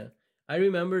 yeah. yeah. I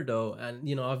remember though, and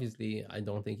obviously, I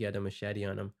don't think he had a machete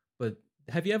on him. But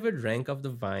have you ever drank of the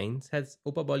vines? Has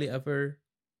Opabali ever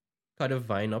cut a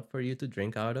vine up for you to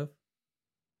drink out of?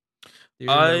 Do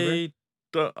you remember?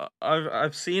 I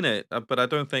I've seen it, but I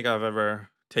don't think I've ever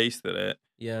tasted it.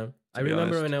 Yeah, I To be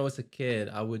remember when honest. I was a kid,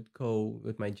 I would go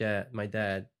with my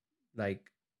dad, like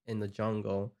in the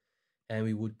jungle, and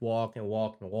we would walk and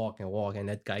walk and walk and walk, and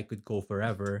that guy could go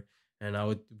forever, and I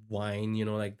would whine,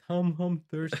 like hum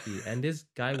thirsty, and this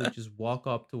guy would just walk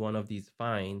up to one of these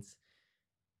vines,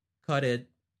 cut it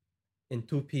in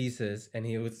two pieces, and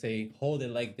he would say, "Hold it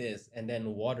like this," and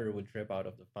then water would drip out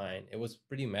of the vine. It was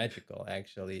pretty magical,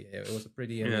 actually. It was a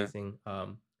pretty Yeah. amazing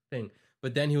thing.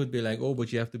 But then he would be like, "Oh,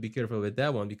 but you have to be careful with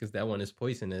that one because that one is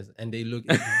poisonous," and they look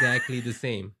exactly the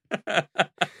same.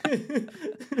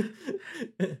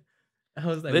 I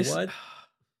was like, This "What?"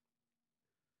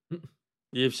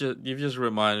 you've just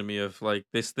reminded me of like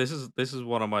this is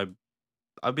one of my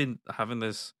I've been having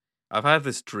this I've had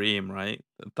this dream, right?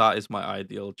 That is my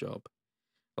ideal job.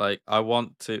 Like I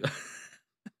want to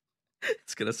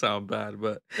it's gonna sound bad,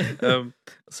 but um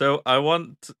so I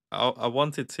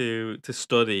wanted to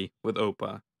study with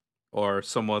Opa or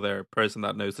some other person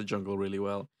that knows the jungle really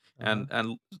well Uh-huh.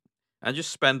 and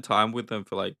just spend time with them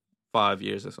for like 5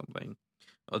 years or something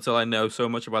until I know so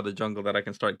much about the jungle that I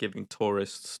can start giving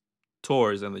tourists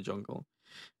tours in the jungle.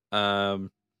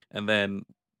 Um, and then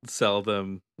sell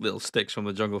them little sticks from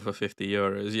the jungle for 50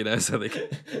 euros, so they can.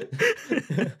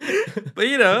 But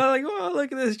like, oh,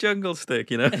 look at this jungle stick.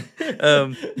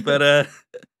 But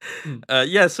Mm,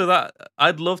 yeah. So that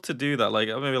I'd love to do that. Like,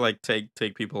 maybe like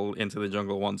take people into the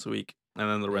jungle once a week, and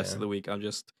then the rest yeah. of the week I'm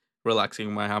just relaxing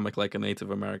in my hammock like a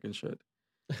Native American should.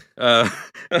 Uh,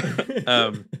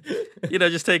 um,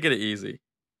 just taking it easy.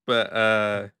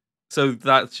 But so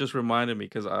that's just reminded me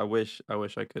because I wish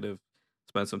I could have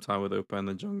spent some time with Opa in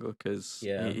the jungle because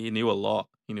Yeah. he knew a lot.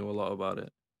 He knew a lot about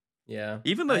it. Yeah.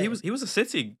 Even though he I was he was a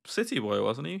city boy,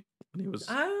 wasn't he? When he was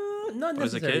Not when he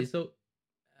was a necessarily. kid. So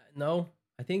no,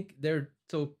 I think there are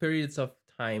so periods of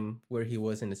time where he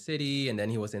was in the city, and then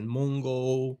he was in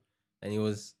Mungo, and he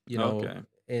was Okay.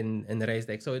 in the race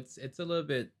deck. So it's a little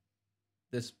bit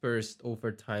dispersed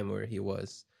over time where he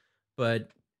was, but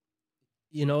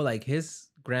like his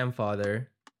grandfather,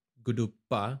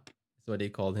 Gudupa is what they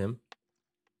called him,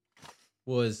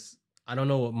 was, I don't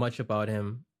know much about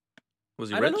him. Was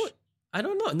he I don't know. rich? I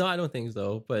don't know. No, I don't think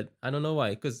so. But I don't know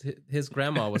why. Because his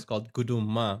grandma was called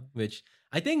Guduma, which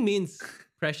I think means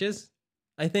precious.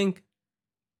 I think.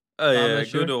 Oh I'm yeah, not good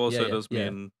sure. Yeah, also yeah, does yeah.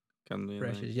 mean can mean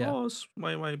like, Precious. Yeah, oh, it's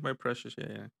my precious.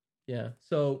 Yeah, yeah.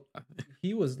 So yeah.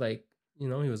 he was like, he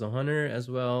was a hunter as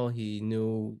well. He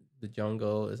knew the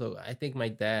jungle. So I think my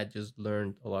dad just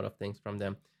learned a lot of things from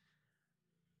them.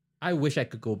 I wish I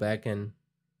could go back and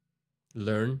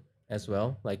learn as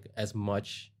well, like as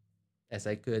much as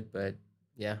I could. But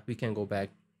yeah, we can go back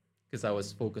because I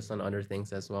was focused on other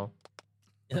things as well.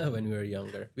 When we were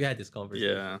younger. We had this Yeah.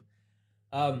 conversation.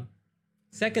 Um,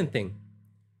 Second thing.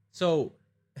 So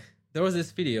there was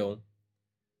this video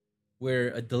where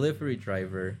a delivery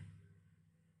driver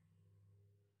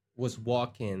was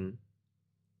walking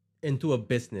into a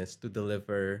business to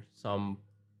deliver some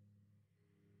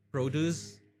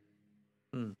produce,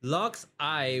 Hmm. locks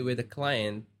eye with a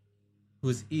client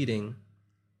who's eating,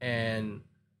 and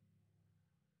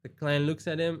the client looks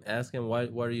at him, asks him, why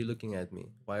are you looking at me?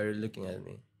 Why are you looking at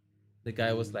me? The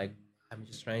guy was like, I'm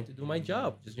just trying to do my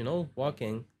job, just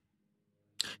walking.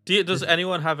 Does This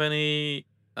anyone have any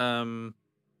um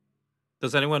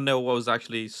does anyone know what was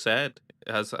actually said?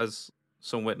 Has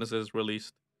some witnesses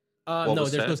released what No,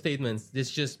 was there's no said? statements.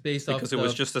 It's just based off Because it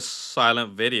was the. just a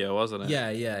silent video, wasn't it? Yeah,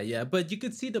 yeah, yeah. But you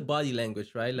could see the body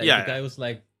language, right? Like the Yeah, guy was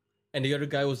like, and the other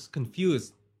guy was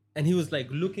confused, and he was like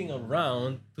looking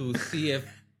around to see if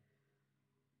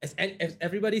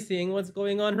everybody's seeing what's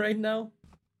going on right now,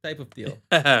 type of deal,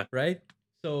 yeah. right?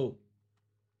 So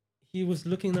he was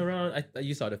looking around.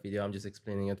 You saw the video. I'm just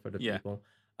explaining it for the Yeah. people.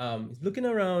 He's looking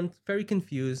around, very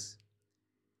confused.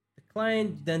 The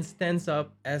client then stands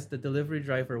up as the delivery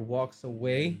driver walks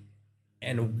away,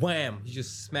 and wham, he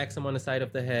just smacks him on the side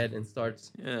of the head and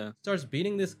Yeah. starts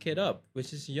beating this kid up,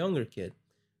 which is a younger kid.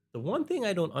 The one thing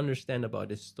I don't understand about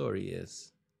this story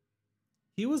is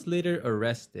he was later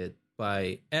arrested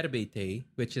by RBT,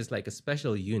 which is like a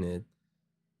special unit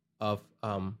of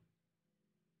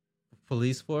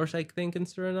police force, I think, in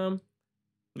Suriname.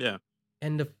 Yeah.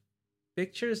 And the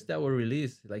pictures that were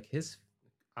released, like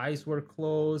eyes were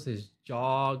closed, his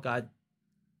jaw got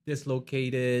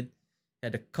dislocated,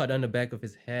 had a cut on the back of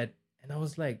his head, and I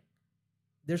was like,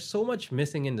 there's so much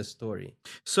missing in the story.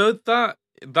 So that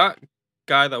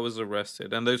guy that was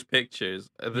arrested and those pictures,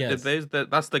 Yes,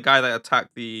 that's the guy that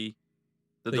attacked the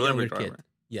the delivery younger kid. driver.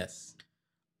 Yes,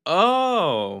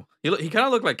 Oh, he kind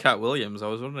of looked like Cat Williams. I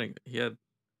was wondering, he had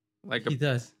like a he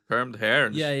does. permed hair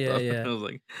and Yeah, yeah, stuff. yeah. I was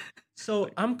like, So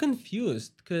I'm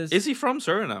confused is because he from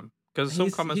Suriname? Because some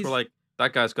he's comments were he's like,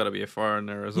 that guy's got to be a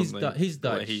foreigner or something. He's The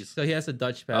way Dutch, he's so he has a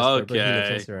Dutch passport, but he lives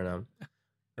in okay. Suriname,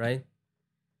 right?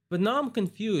 But now I'm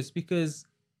confused because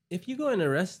if you go and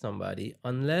arrest somebody,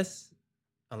 unless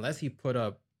he put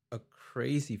up a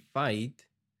crazy fight,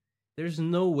 there's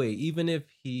no way. Even if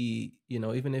he,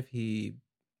 even if he,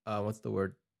 what's the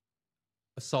word,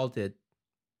 assaulted,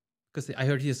 because I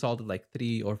heard he assaulted like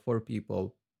 3 or 4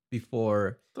 people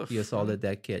before The he fuck? assaulted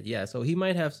that kid. Yeah, so he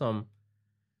might have some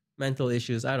mental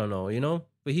issues. I don't know.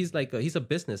 But he's like he's a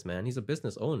businessman. He's a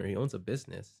business owner. He owns a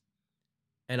business,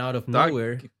 and out of That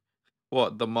nowhere,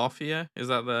 what the mafia? Is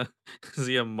that the is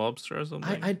he a mobster or I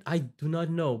something? I I do not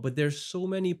know. But there's so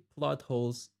many plot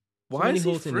holes, so Why many is he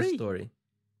holes in the free? story.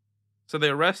 So they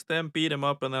arrest him, beat him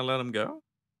up, and then let him go.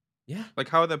 Yeah, Like,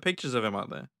 how are there pictures of him out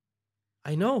there?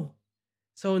 I know.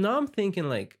 So now I'm thinking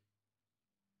like,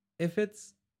 if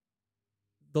it's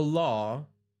the law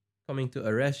coming to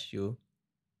arrest you,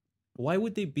 why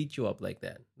would they beat you up like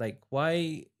that? Like,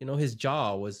 why? His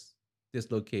jaw was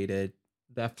dislocated,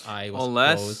 left eye was closed.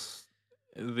 Unless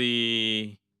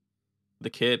the the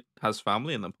kid has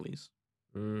family in the police.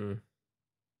 Mm,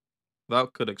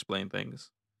 That could explain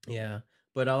things. yeah,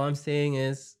 but all I'm saying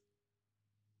is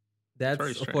It's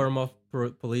very that's a strange. form of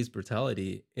police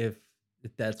brutality. If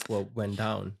that's what went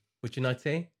down, would you not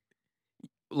say?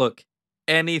 Look,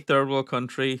 any third world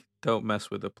country, don't mess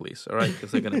with the police, all right?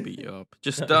 Because they're gonna beat you up.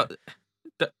 Just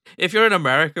if you're in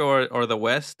America or the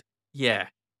West, yeah,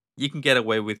 you can get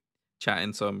away with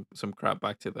chatting some crap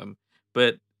back to them.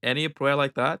 But any prayer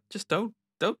like that, just don't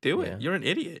do it. Yeah, You're an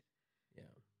idiot. yeah, yeah.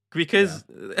 Because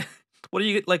what are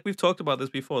you like? We've talked about this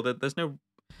before. That there's no.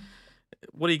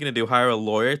 What are you gonna do? Hire a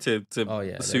lawyer to Oh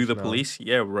yeah, sue there's the no. police?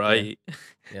 Yeah, Yeah, right.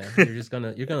 yeah.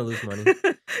 You're gonna lose money.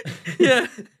 Yeah.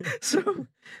 So,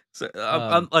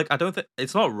 I'm um, like, I don't think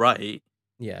it's not right.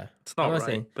 yeah. It's I'm not not right.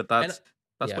 saying, But and that's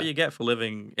what yeah, you get for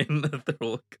living in the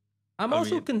world. I'm I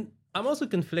also mean, con I'm also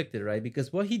conflicted, right?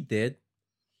 Because what he did,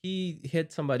 he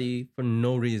hit somebody for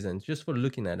no reason, just for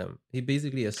looking at him. He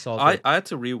basically assaulted. I had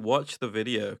to rewatch the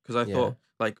video because I Yeah, thought,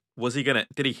 like, was he gonna?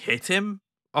 Did he hit him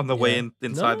on the way yeah.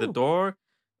 inside the No, door?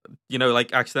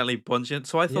 Like accidentally punch it.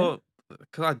 So I yeah. thought,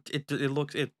 cause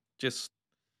it just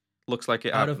looks like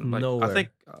it Out of happened. Like, I think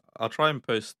nowhere. I'll try and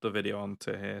post the video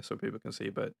onto here so people can see.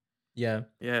 But Yeah.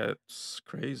 yeah, it's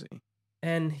crazy.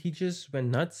 And he just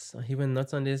went nuts. He went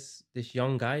nuts on this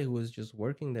young guy who was just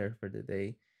working there for the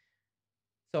day.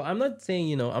 So I'm not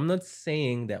saying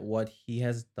that what he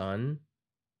has done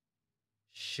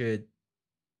should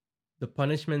the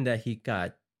punishment that he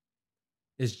got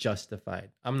is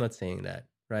justified. I'm not saying that,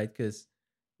 right? Because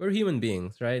we're human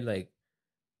beings, right? Like,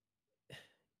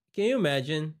 can you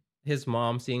imagine his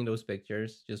mom seeing those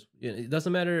pictures? Just it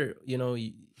doesn't matter,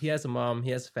 he has a mom,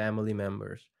 he has family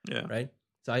members, Yeah. right?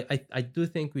 So I do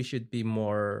think we should be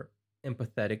more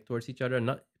empathetic towards each other,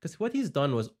 not because what he's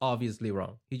done was obviously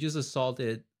wrong. He just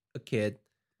assaulted a kid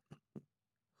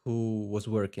who was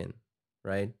working,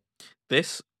 right?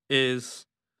 This is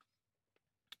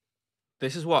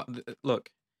this is what look.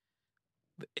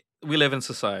 We live in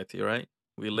society, right?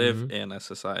 We live Mm-hmm. in a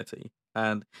society,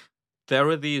 and there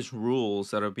are these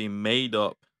rules that are being made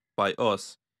up by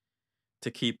us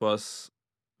to keep us.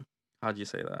 How do you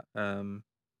say that?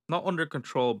 Not under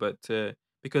control, but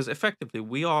because effectively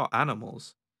we are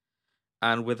animals,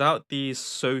 and without these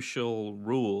social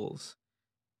rules,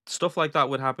 stuff like that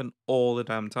would happen all the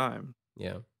damn time.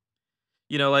 Yeah,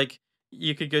 Like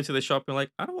you could go to the shop and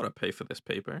like, I don't want to pay for this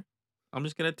paper. I'm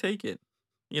just gonna take it.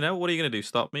 What are you gonna do?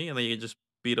 Stop me? And then you can just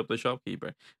beat up the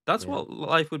shopkeeper. That's yeah, what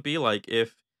life would be like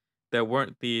if there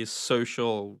weren't these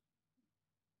social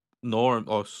norm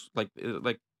or like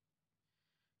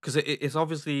because it's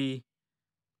obviously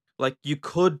like you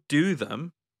could do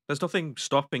them. There's nothing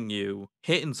stopping you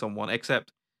hitting someone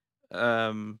except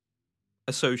um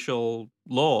a social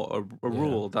law or a yeah,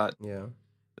 rule that yeah,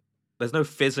 there's no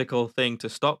physical thing to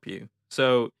stop you.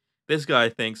 So this guy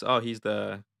thinks, oh, he's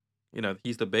the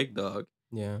big dog.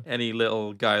 yeah. Any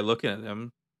little guy looking at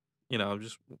him,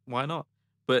 just why not?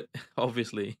 But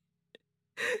obviously,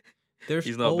 There's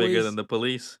he's not bigger than always the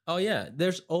police. Oh yeah,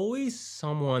 there's always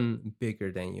someone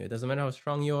bigger than you. It doesn't matter how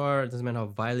strong you are, it doesn't matter how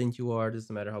violent you are, it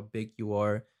doesn't matter how big you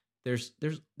are.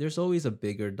 There's always a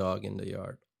bigger dog in the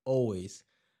yard. Always.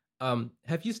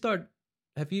 Have you start?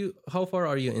 Have you? How far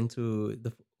are you into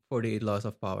the 48 laws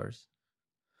of powers?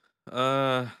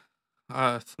 Uh,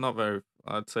 it's not very.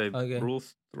 I'd say Okay. rule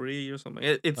three or something.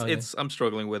 Okay. I'm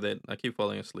struggling with it. I keep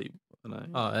falling asleep and I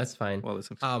Oh, that's fine. well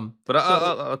listening. But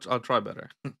So I'll try better.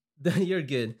 you're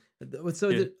good. So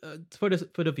Yeah. for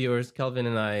the viewers, Calvin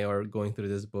and I are going through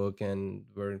this book, and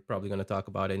we're probably going to talk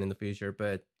about it in the future.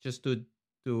 But just to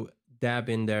dab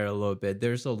in there a little bit,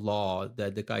 there's a law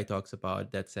that the guy talks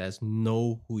about that says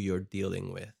know who you're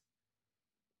dealing with.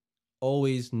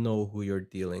 Always know who you're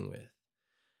dealing with,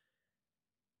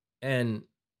 and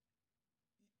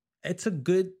it's a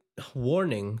good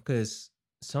warning because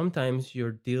sometimes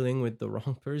you're dealing with the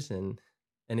wrong person,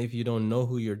 and if you don't know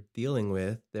who you're dealing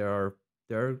with, there are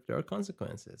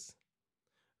consequences,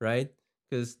 right?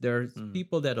 Because there's Mm.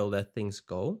 people that'll let things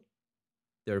go.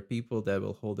 There are people that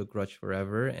will hold a grudge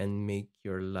forever and make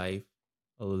your life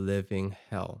a living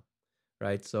hell,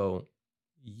 right? So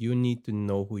you need to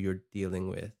know who you're dealing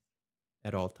with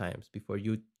at all times before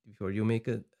you make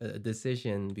a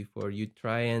decision, before you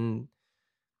try and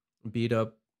beat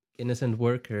up innocent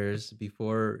workers,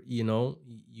 before you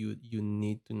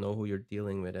need to know who you're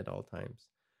dealing with at all times.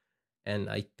 And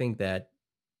I think that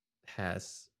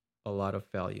has a lot of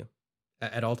value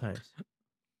at all times.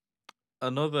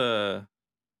 Another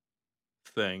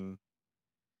thing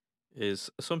is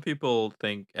some people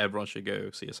think everyone should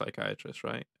go see a psychiatrist,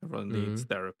 right? Everyone needs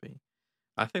Mm-hmm. therapy.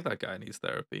 I think that guy needs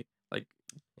therapy. Like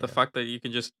the Yeah. fact that you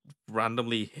can just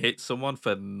randomly hit someone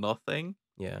for nothing,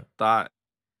 Yeah. that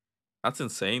that's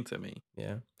insane to me.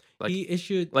 Yeah. Like He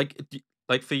issued.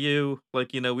 like for you,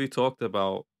 like we talked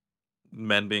about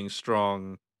men being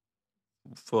strong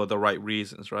for the right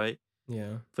reasons, right?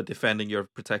 Yeah. For defending your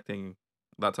protecting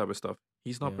that type of stuff.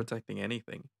 He's not Yeah. protecting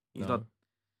anything. He's not No.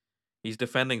 he's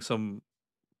defending something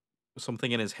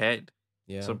in his head.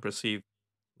 Yeah. Some perceived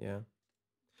Yeah.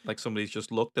 like somebody's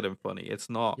just looked at him funny. It's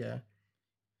not Yeah.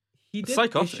 He it's did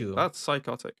psychotic. issue. That's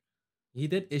psychotic. He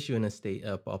did issue an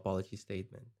apology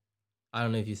statement. I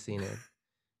don't know if you've seen it.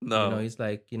 No. He's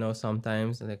like,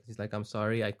 sometimes like he's like, I'm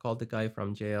sorry, I called the guy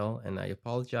from jail and I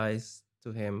apologized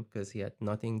to him because he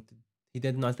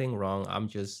did nothing wrong. I'm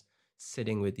just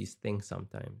sitting with these things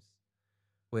sometimes,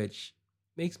 which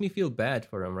makes me feel bad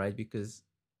for him, right? Because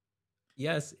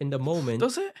yes, in the moment,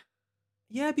 Does it?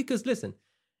 yeah, because listen,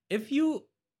 if you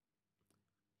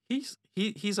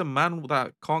He's a man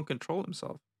that can't control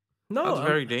himself. no, That's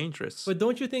very dangerous. but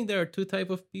don't you think there are two type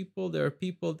of people? There are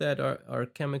people that are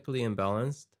chemically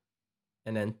imbalanced,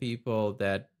 and then people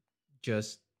that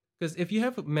just because if you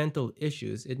have mental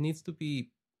issues, it needs to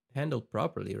be handled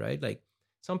properly, right? Like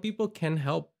some people can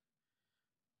help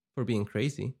for being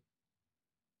crazy.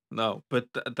 No, but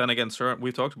then again,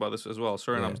 we've talked about this as well. Yeah.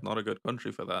 Suriname's not a good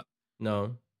country for that.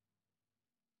 No,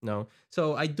 no.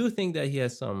 So I do think that he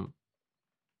has some,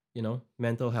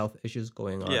 mental health issues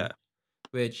going Yeah. on,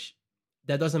 which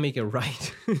that doesn't make it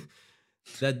right.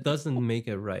 That doesn't make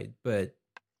it right. But,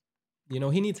 he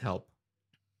needs help.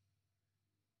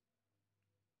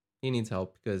 He needs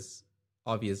help because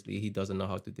obviously he doesn't know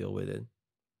how to deal with it.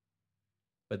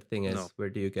 But the thing No. is, where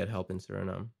do you get help in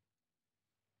Suriname?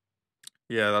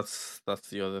 Yeah, that's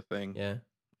the other thing. Yeah.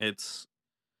 It's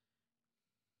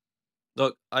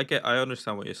look, I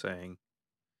understand what you're saying,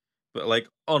 but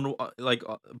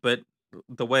but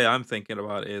the way I'm thinking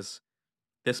about it is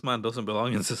this man doesn't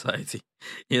belong in society.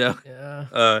 You know, Yeah.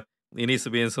 uh, he needs to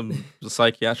be in some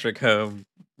psychiatric home,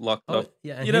 locked Oh up.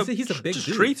 yeah, and he's a big Just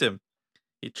dude. treat him.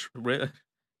 He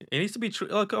needs to be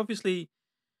like obviously.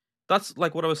 That's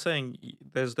like what I was saying.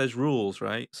 There's rules,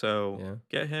 right? So Yeah,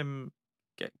 get him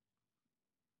get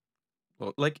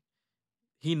well, like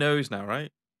he knows now,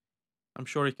 right? I'm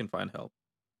sure he can find help.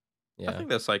 I yeah, think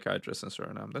there's psychiatrists in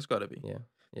Suriname. There's got to be. yeah,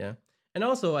 yeah. And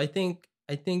also, I think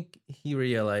he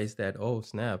realized that, oh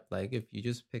snap, like if you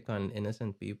just pick on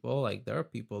innocent people, like there are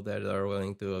people that are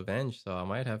willing to avenge. So I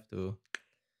might have to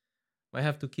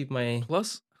keep my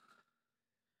Plus,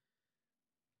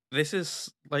 this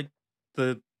is like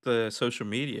the social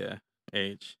media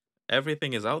age.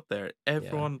 Everything is out there. yeah,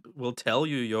 Everyone will tell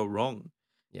you you're wrong.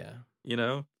 yeah, You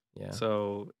know, yeah.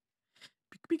 so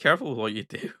be careful with what you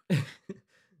do.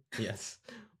 Yes,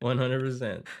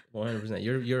 100%, 100%.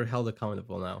 You're held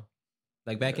accountable now.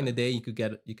 Like back in Yeah, the day, you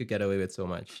could get away with so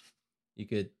much. You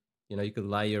could you could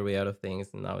lie your way out of things,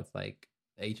 and now it's like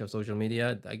age of social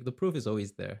media. Like the proof is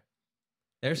always there.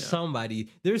 yeah.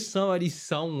 There's somebody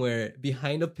somewhere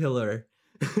behind a pillar,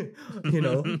 you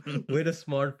know, with a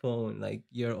smartphone. Like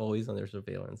you're always under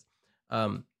surveillance.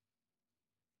 Um,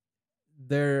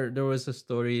 there was a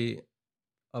story.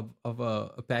 of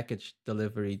a package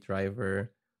delivery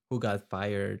driver who got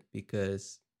fired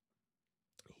because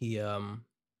he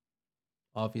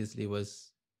obviously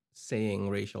was saying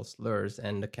racial slurs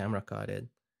and the camera caught it.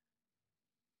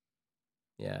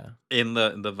 Yeah. In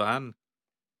the van.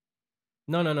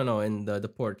 No, no, no, no. In the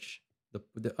porch.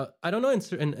 I don't know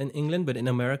in England, but in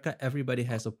America, everybody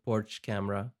has a porch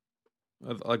camera.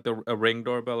 Like a ring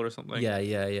doorbell or something. Yeah,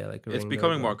 yeah, yeah, like a It's ring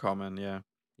becoming more doorbell. common. Yeah.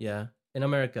 Yeah, in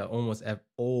America, almost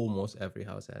every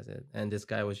house has it. And this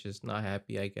guy was just not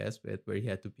happy, I guess, with where he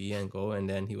had to be and go, and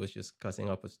then he was just cussing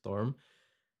up a storm.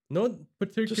 Not Just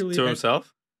particularly to at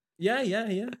himself. yeah, yeah,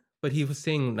 yeah. But he was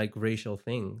saying like racial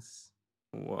things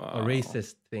or Wow.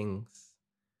 racist things,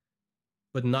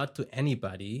 but not to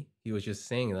anybody. He was just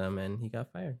saying them, and he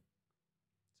got fired.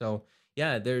 So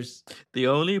yeah, there's The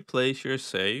only place you're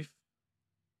safe.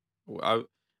 I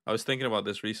I was thinking about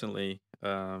this recently.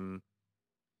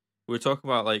 We were talking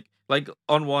about like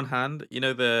on one hand,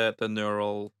 the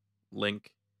neural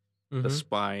link, the mm-hmm,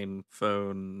 spine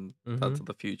phone, mm-hmm. that's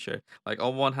the future. Like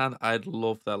on one hand, I'd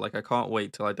love that. Like I can't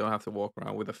wait till I don't have to walk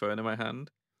around with a phone in my hand.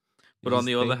 You But on just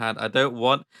the other think hand, I don't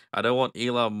want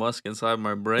Elon Musk inside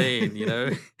my brain,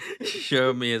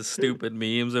 showing me his stupid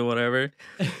memes or whatever,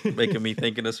 making me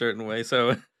think in a certain way.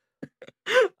 So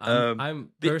um I'm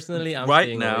the personally I'm right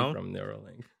staying away now, from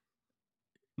Neuralink.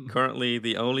 currently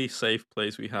the only safe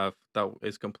place we have that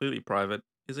is completely private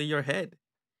is in your head.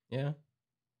 Yeah.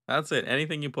 That's it.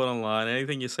 Anything you put online,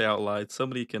 anything you say out loud,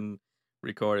 somebody can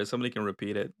record it, somebody can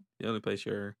repeat it. The only place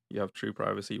you have true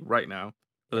privacy right now,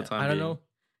 for the Yeah, time I don't being. know.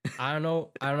 I don't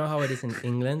know how it is in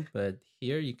England, but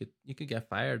here you could get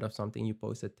fired of something you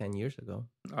posted 10 years ago.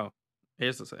 Oh,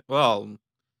 here's the thing. Well,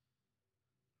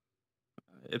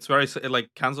 it's very like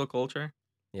cancel culture,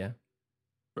 Yeah.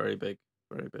 very big,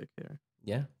 very big here.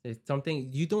 Yeah. It's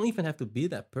something you don't even have to be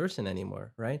that person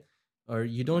anymore, right? Or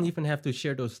you don't No. even have to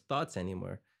share those thoughts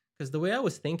anymore. Cuz the way I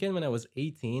was thinking when I was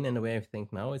 18 and the way I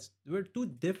think now, it's we're two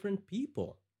different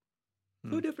people.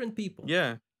 Hmm. Two different people.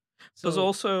 Yeah. There's So,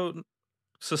 also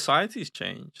society's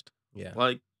changed. yeah.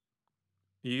 Like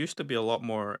you used to be a lot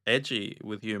more edgy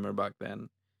with humor back then,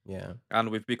 Yeah. and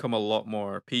we've become a lot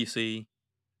more PC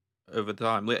over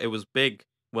time. It was big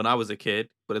when I was a kid,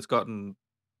 but it's gotten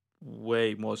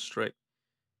way more strict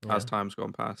as Yeah. time's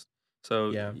gone past.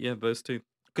 So Yeah. yeah, those two.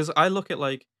 Because I look at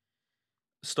like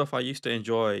stuff I used to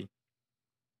enjoy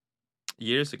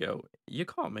years ago. You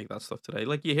can't make that stuff today.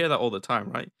 Like you hear that all the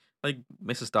time, right? Like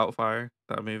Mrs. Doubtfire,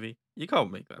 that movie. You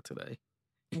can't make that today.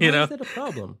 You Why is know, that a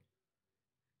problem?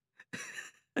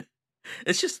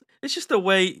 it's just the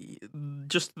way,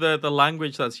 just the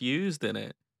language that's used in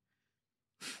it.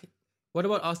 What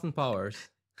about Austin Powers?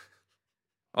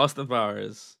 Austin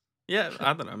Powers. Yeah,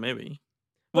 I don't know, maybe.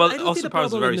 But Well, I don't see the Austin Powers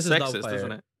is problem with very Mrs. sexist, isn't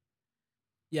Doubtfire. it?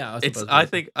 Yeah, Austin It's Powers is I very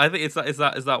think I think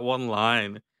it's that one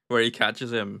line where he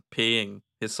catches him peeing.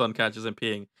 His son catches him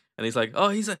peeing, and he's like, "Oh,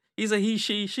 he's a he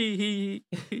she he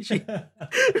she."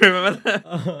 Remember that?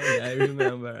 Oh yeah, I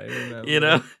remember. I You remember.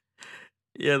 know,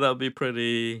 yeah, that'd be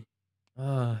pretty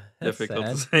Oh, that's difficult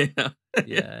to sad. say now.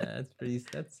 Yeah. Yeah,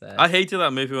 that's I sad. hated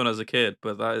that movie when I was a kid,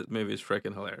 but that movie is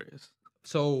freaking hilarious.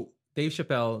 So Dave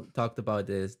Chappelle talked about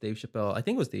this. Dave Chappelle, I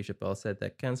think it was Dave Chappelle, said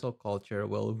that cancel culture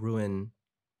will ruin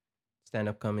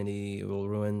stand-up comedy. It will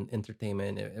ruin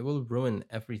entertainment. It will ruin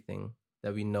everything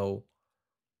that we know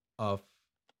of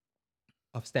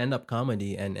stand-up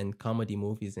comedy and comedy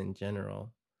movies in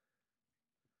general.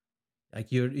 Like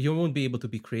you won't be able to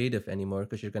be creative anymore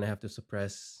because you're gonna have to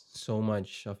suppress so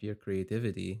much of your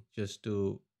creativity just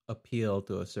to appeal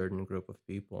to a certain group of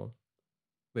people.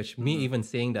 Which me Hmm. even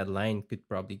saying that line could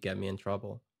probably get me in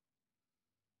trouble.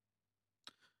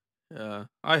 Yeah,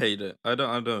 I hate it. I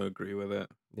don't agree with it.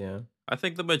 Yeah. I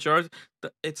think the majority,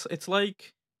 it's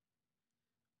like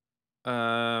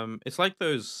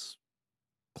those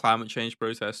climate change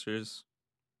protesters.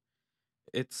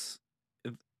 It's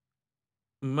it-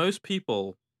 Most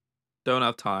people don't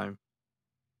have time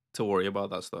to worry about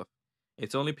that stuff.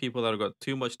 It's only people that have got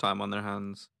too much time on their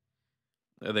hands.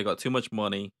 They got too much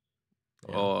money,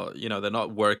 Yeah. or they're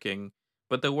not working.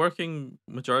 But the working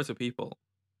majority of people,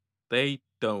 they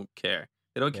don't care.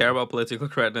 They don't care Yeah. about political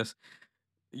correctness.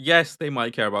 Yes, they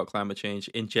might care about climate change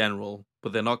in general,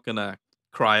 but they're not gonna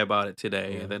cry about it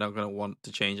today. Yeah. They're not gonna want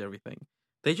to change everything.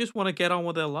 They just want to get on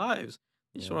with their lives.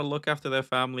 They just Yeah. want to look after their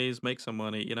families, make some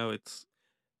money. It's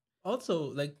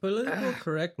Also, like political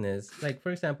correctness. Like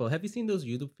for example, have you seen those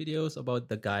YouTube videos about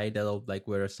the guy that'll like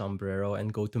wear a sombrero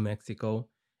and go to Mexico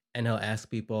and he'll ask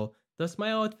people, "Does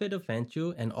my outfit offend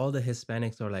you?" And all the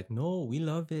Hispanics are like, "No, we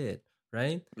love it.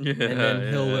 right? And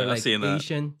then he'll wear Yeah, I've like seen that.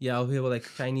 Asian, yeah, he'll wear like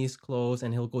Chinese clothes,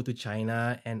 and he'll go to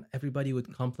China, and everybody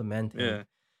would compliment him. Yeah,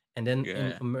 And then in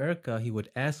yeah, America, he would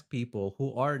ask people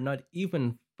who are not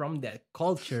even from that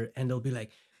culture, and they'll be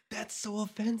like, "That's so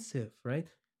offensive, right?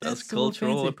 that's That's so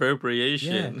cultural offensive. Yeah,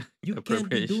 appropriation. you can't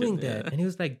be Appropriation. doing that." Yeah. And he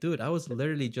was like, "Dude, I was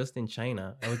literally just in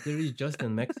China. I was literally just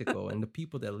in Mexico, and the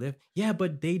people that live, yeah,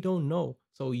 but they don't know.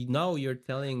 So now you're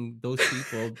telling those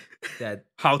people that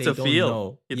How they to don't feel?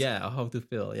 know, It's yeah, how to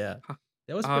feel. Yeah, h-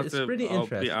 how it's to pretty be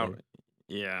interesting. out.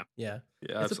 Yeah, Yeah,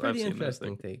 yeah. it's a I've pretty seen those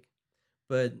interesting things. take.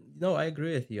 But no, I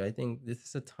agree with you. I think this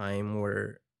is a time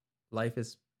where life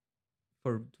is,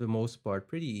 for the most part,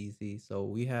 pretty easy. So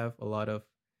we have a lot of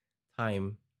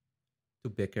time to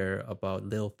bicker about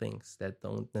little things that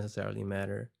don't necessarily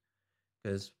matter.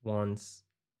 Because once,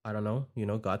 I don't know,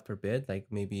 God forbid, like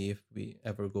maybe if we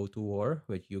ever go to war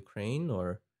with Ukraine,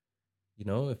 or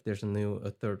if there's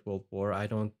a third world war, I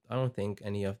don't think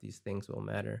any of these things will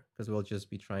matter, because we'll just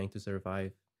be trying to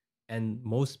survive. And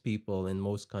most people in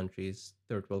most countries,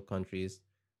 third world countries,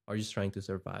 are just trying to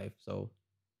survive. So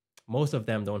most of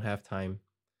them don't have time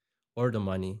or the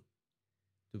money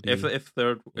to If be. if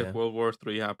Yeah. World War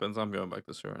III happens, I'm going back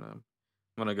to Suriname.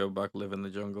 I'm gonna go back live in the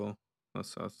jungle.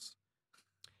 That's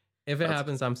If it that's.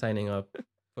 happens, I'm signing up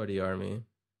for the army.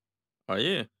 Are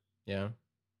you? Yeah.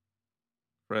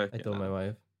 Frick I told my yeah.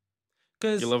 wife. You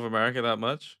Because love America that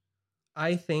much?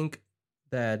 I think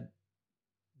that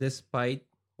despite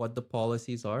what the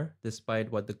policies are,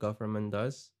 despite what the government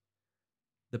does,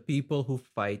 the people who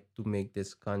fight to make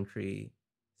this country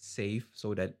safe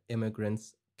so that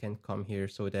immigrants can come here,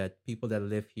 so that people that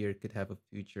live here could have a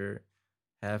future,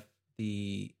 have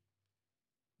the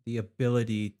the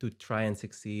ability to try and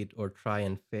succeed or try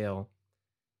and fail.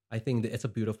 I think that it's a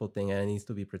beautiful thing, and it needs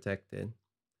to be protected.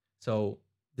 So,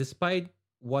 despite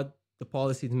what the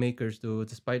policymakers do,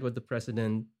 despite what the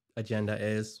president agenda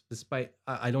is, despite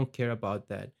I don't care about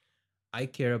that. I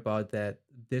care about that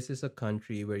this is a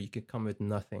country where you can come with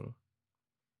nothing,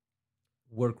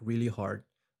 work really hard,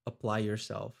 apply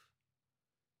yourself,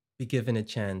 be given a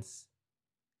chance,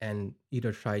 and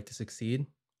either try to succeed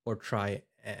or try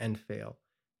and fail.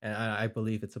 And I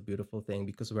believe it's a beautiful thing,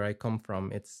 because where I come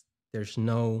from, there's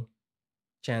no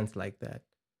chance like that.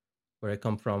 Where I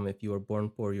come from, if you were born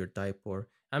poor, you die poor.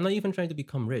 I'm not even trying to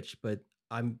become rich, but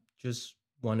I'm just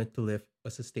wanted to live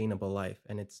a sustainable life,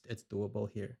 and it's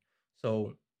doable here.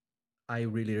 So I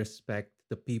really respect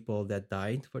the people that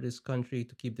died for this country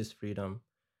to keep this freedom.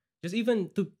 Just even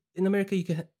to in America, you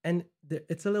can, and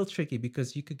it's a little tricky,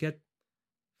 because you could get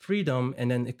freedom, and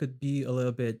then it could be a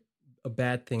little bit a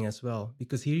bad thing as well.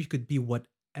 Because here you could be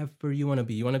whatever you want to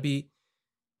be. You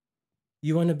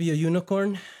want to be a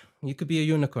unicorn? You could be a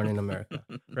unicorn in America,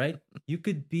 right? You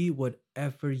could be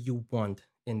whatever you want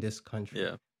in this country,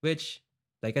 Yeah. which,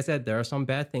 like I said, there are some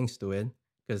bad things to it,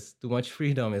 because too much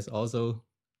freedom is also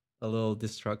a little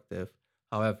destructive.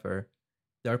 However,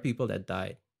 there are people that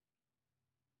died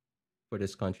for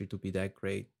this country to be that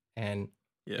great. And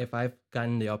Yeah. if I've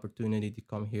gotten the opportunity to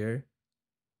come here,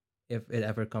 if it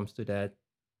ever comes to that,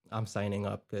 I'm signing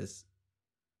up, because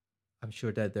I'm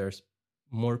sure that there's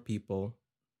more people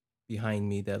behind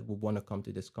me that would want to come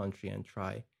to this country and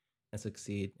try and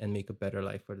succeed and make a better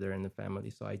life for their and the family.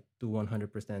 So I do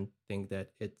 100% think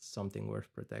that it's something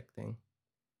worth protecting.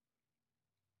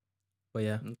 But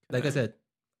yeah, like I Okay. said,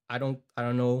 I don't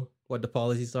know what the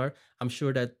policies are. I'm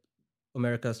sure that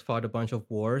America's fought a bunch of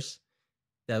wars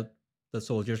that the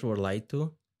soldiers were lied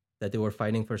to, that they were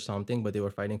fighting for something, but they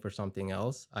were fighting for something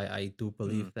else. I do Mm.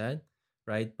 believe that,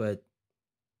 right? But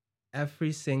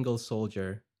every single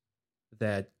soldier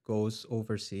that goes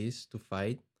overseas to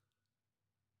fight,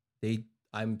 they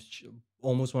I'm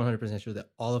almost 100% sure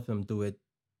that all of them do it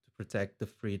to protect the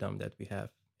freedom that we have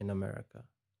in America.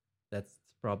 That's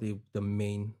probably the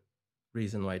main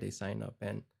reason why they sign up.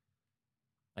 And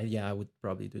yeah, I would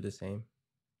probably do the same.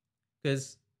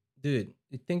 Because, dude,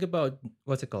 you think about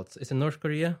what's it called? Is it North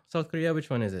Korea? South Korea? Which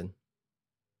one is it?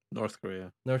 North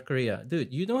Korea. North Korea.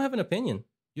 Dude, you don't have an opinion.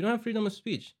 You don't have freedom of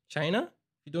speech. China?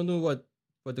 You don't know what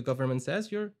the government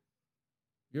says. You're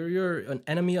an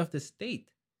enemy of the state.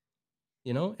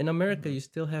 In America, Mhm. you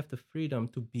still have the freedom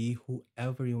to be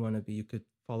whoever you want to be. You could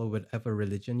follow whatever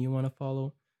religion you want to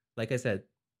follow. Like I said,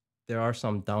 there are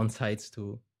some downsides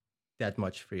to that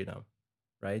much freedom,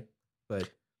 right? But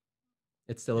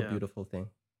it's still a Yeah. beautiful thing.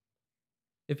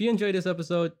 If you enjoyed this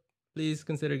episode, please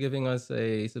consider giving us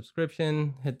a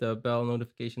subscription, hit the bell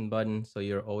notification button so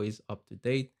you're always up to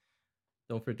date.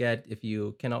 Don't forget, if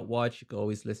you cannot watch, you can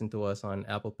always listen to us on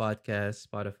Apple Podcasts,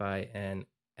 Spotify, and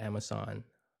Amazon.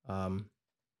 Um,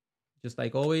 just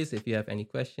like always, if you have any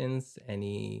questions,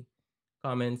 any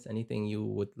comments, anything you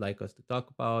would like us to talk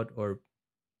about, or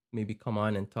maybe come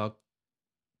on and talk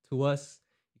to us,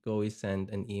 you can always send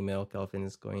an email. Kelvin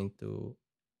is going to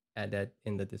add that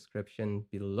in the description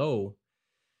below.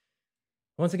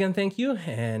 Once again, thank you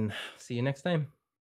and see you next time.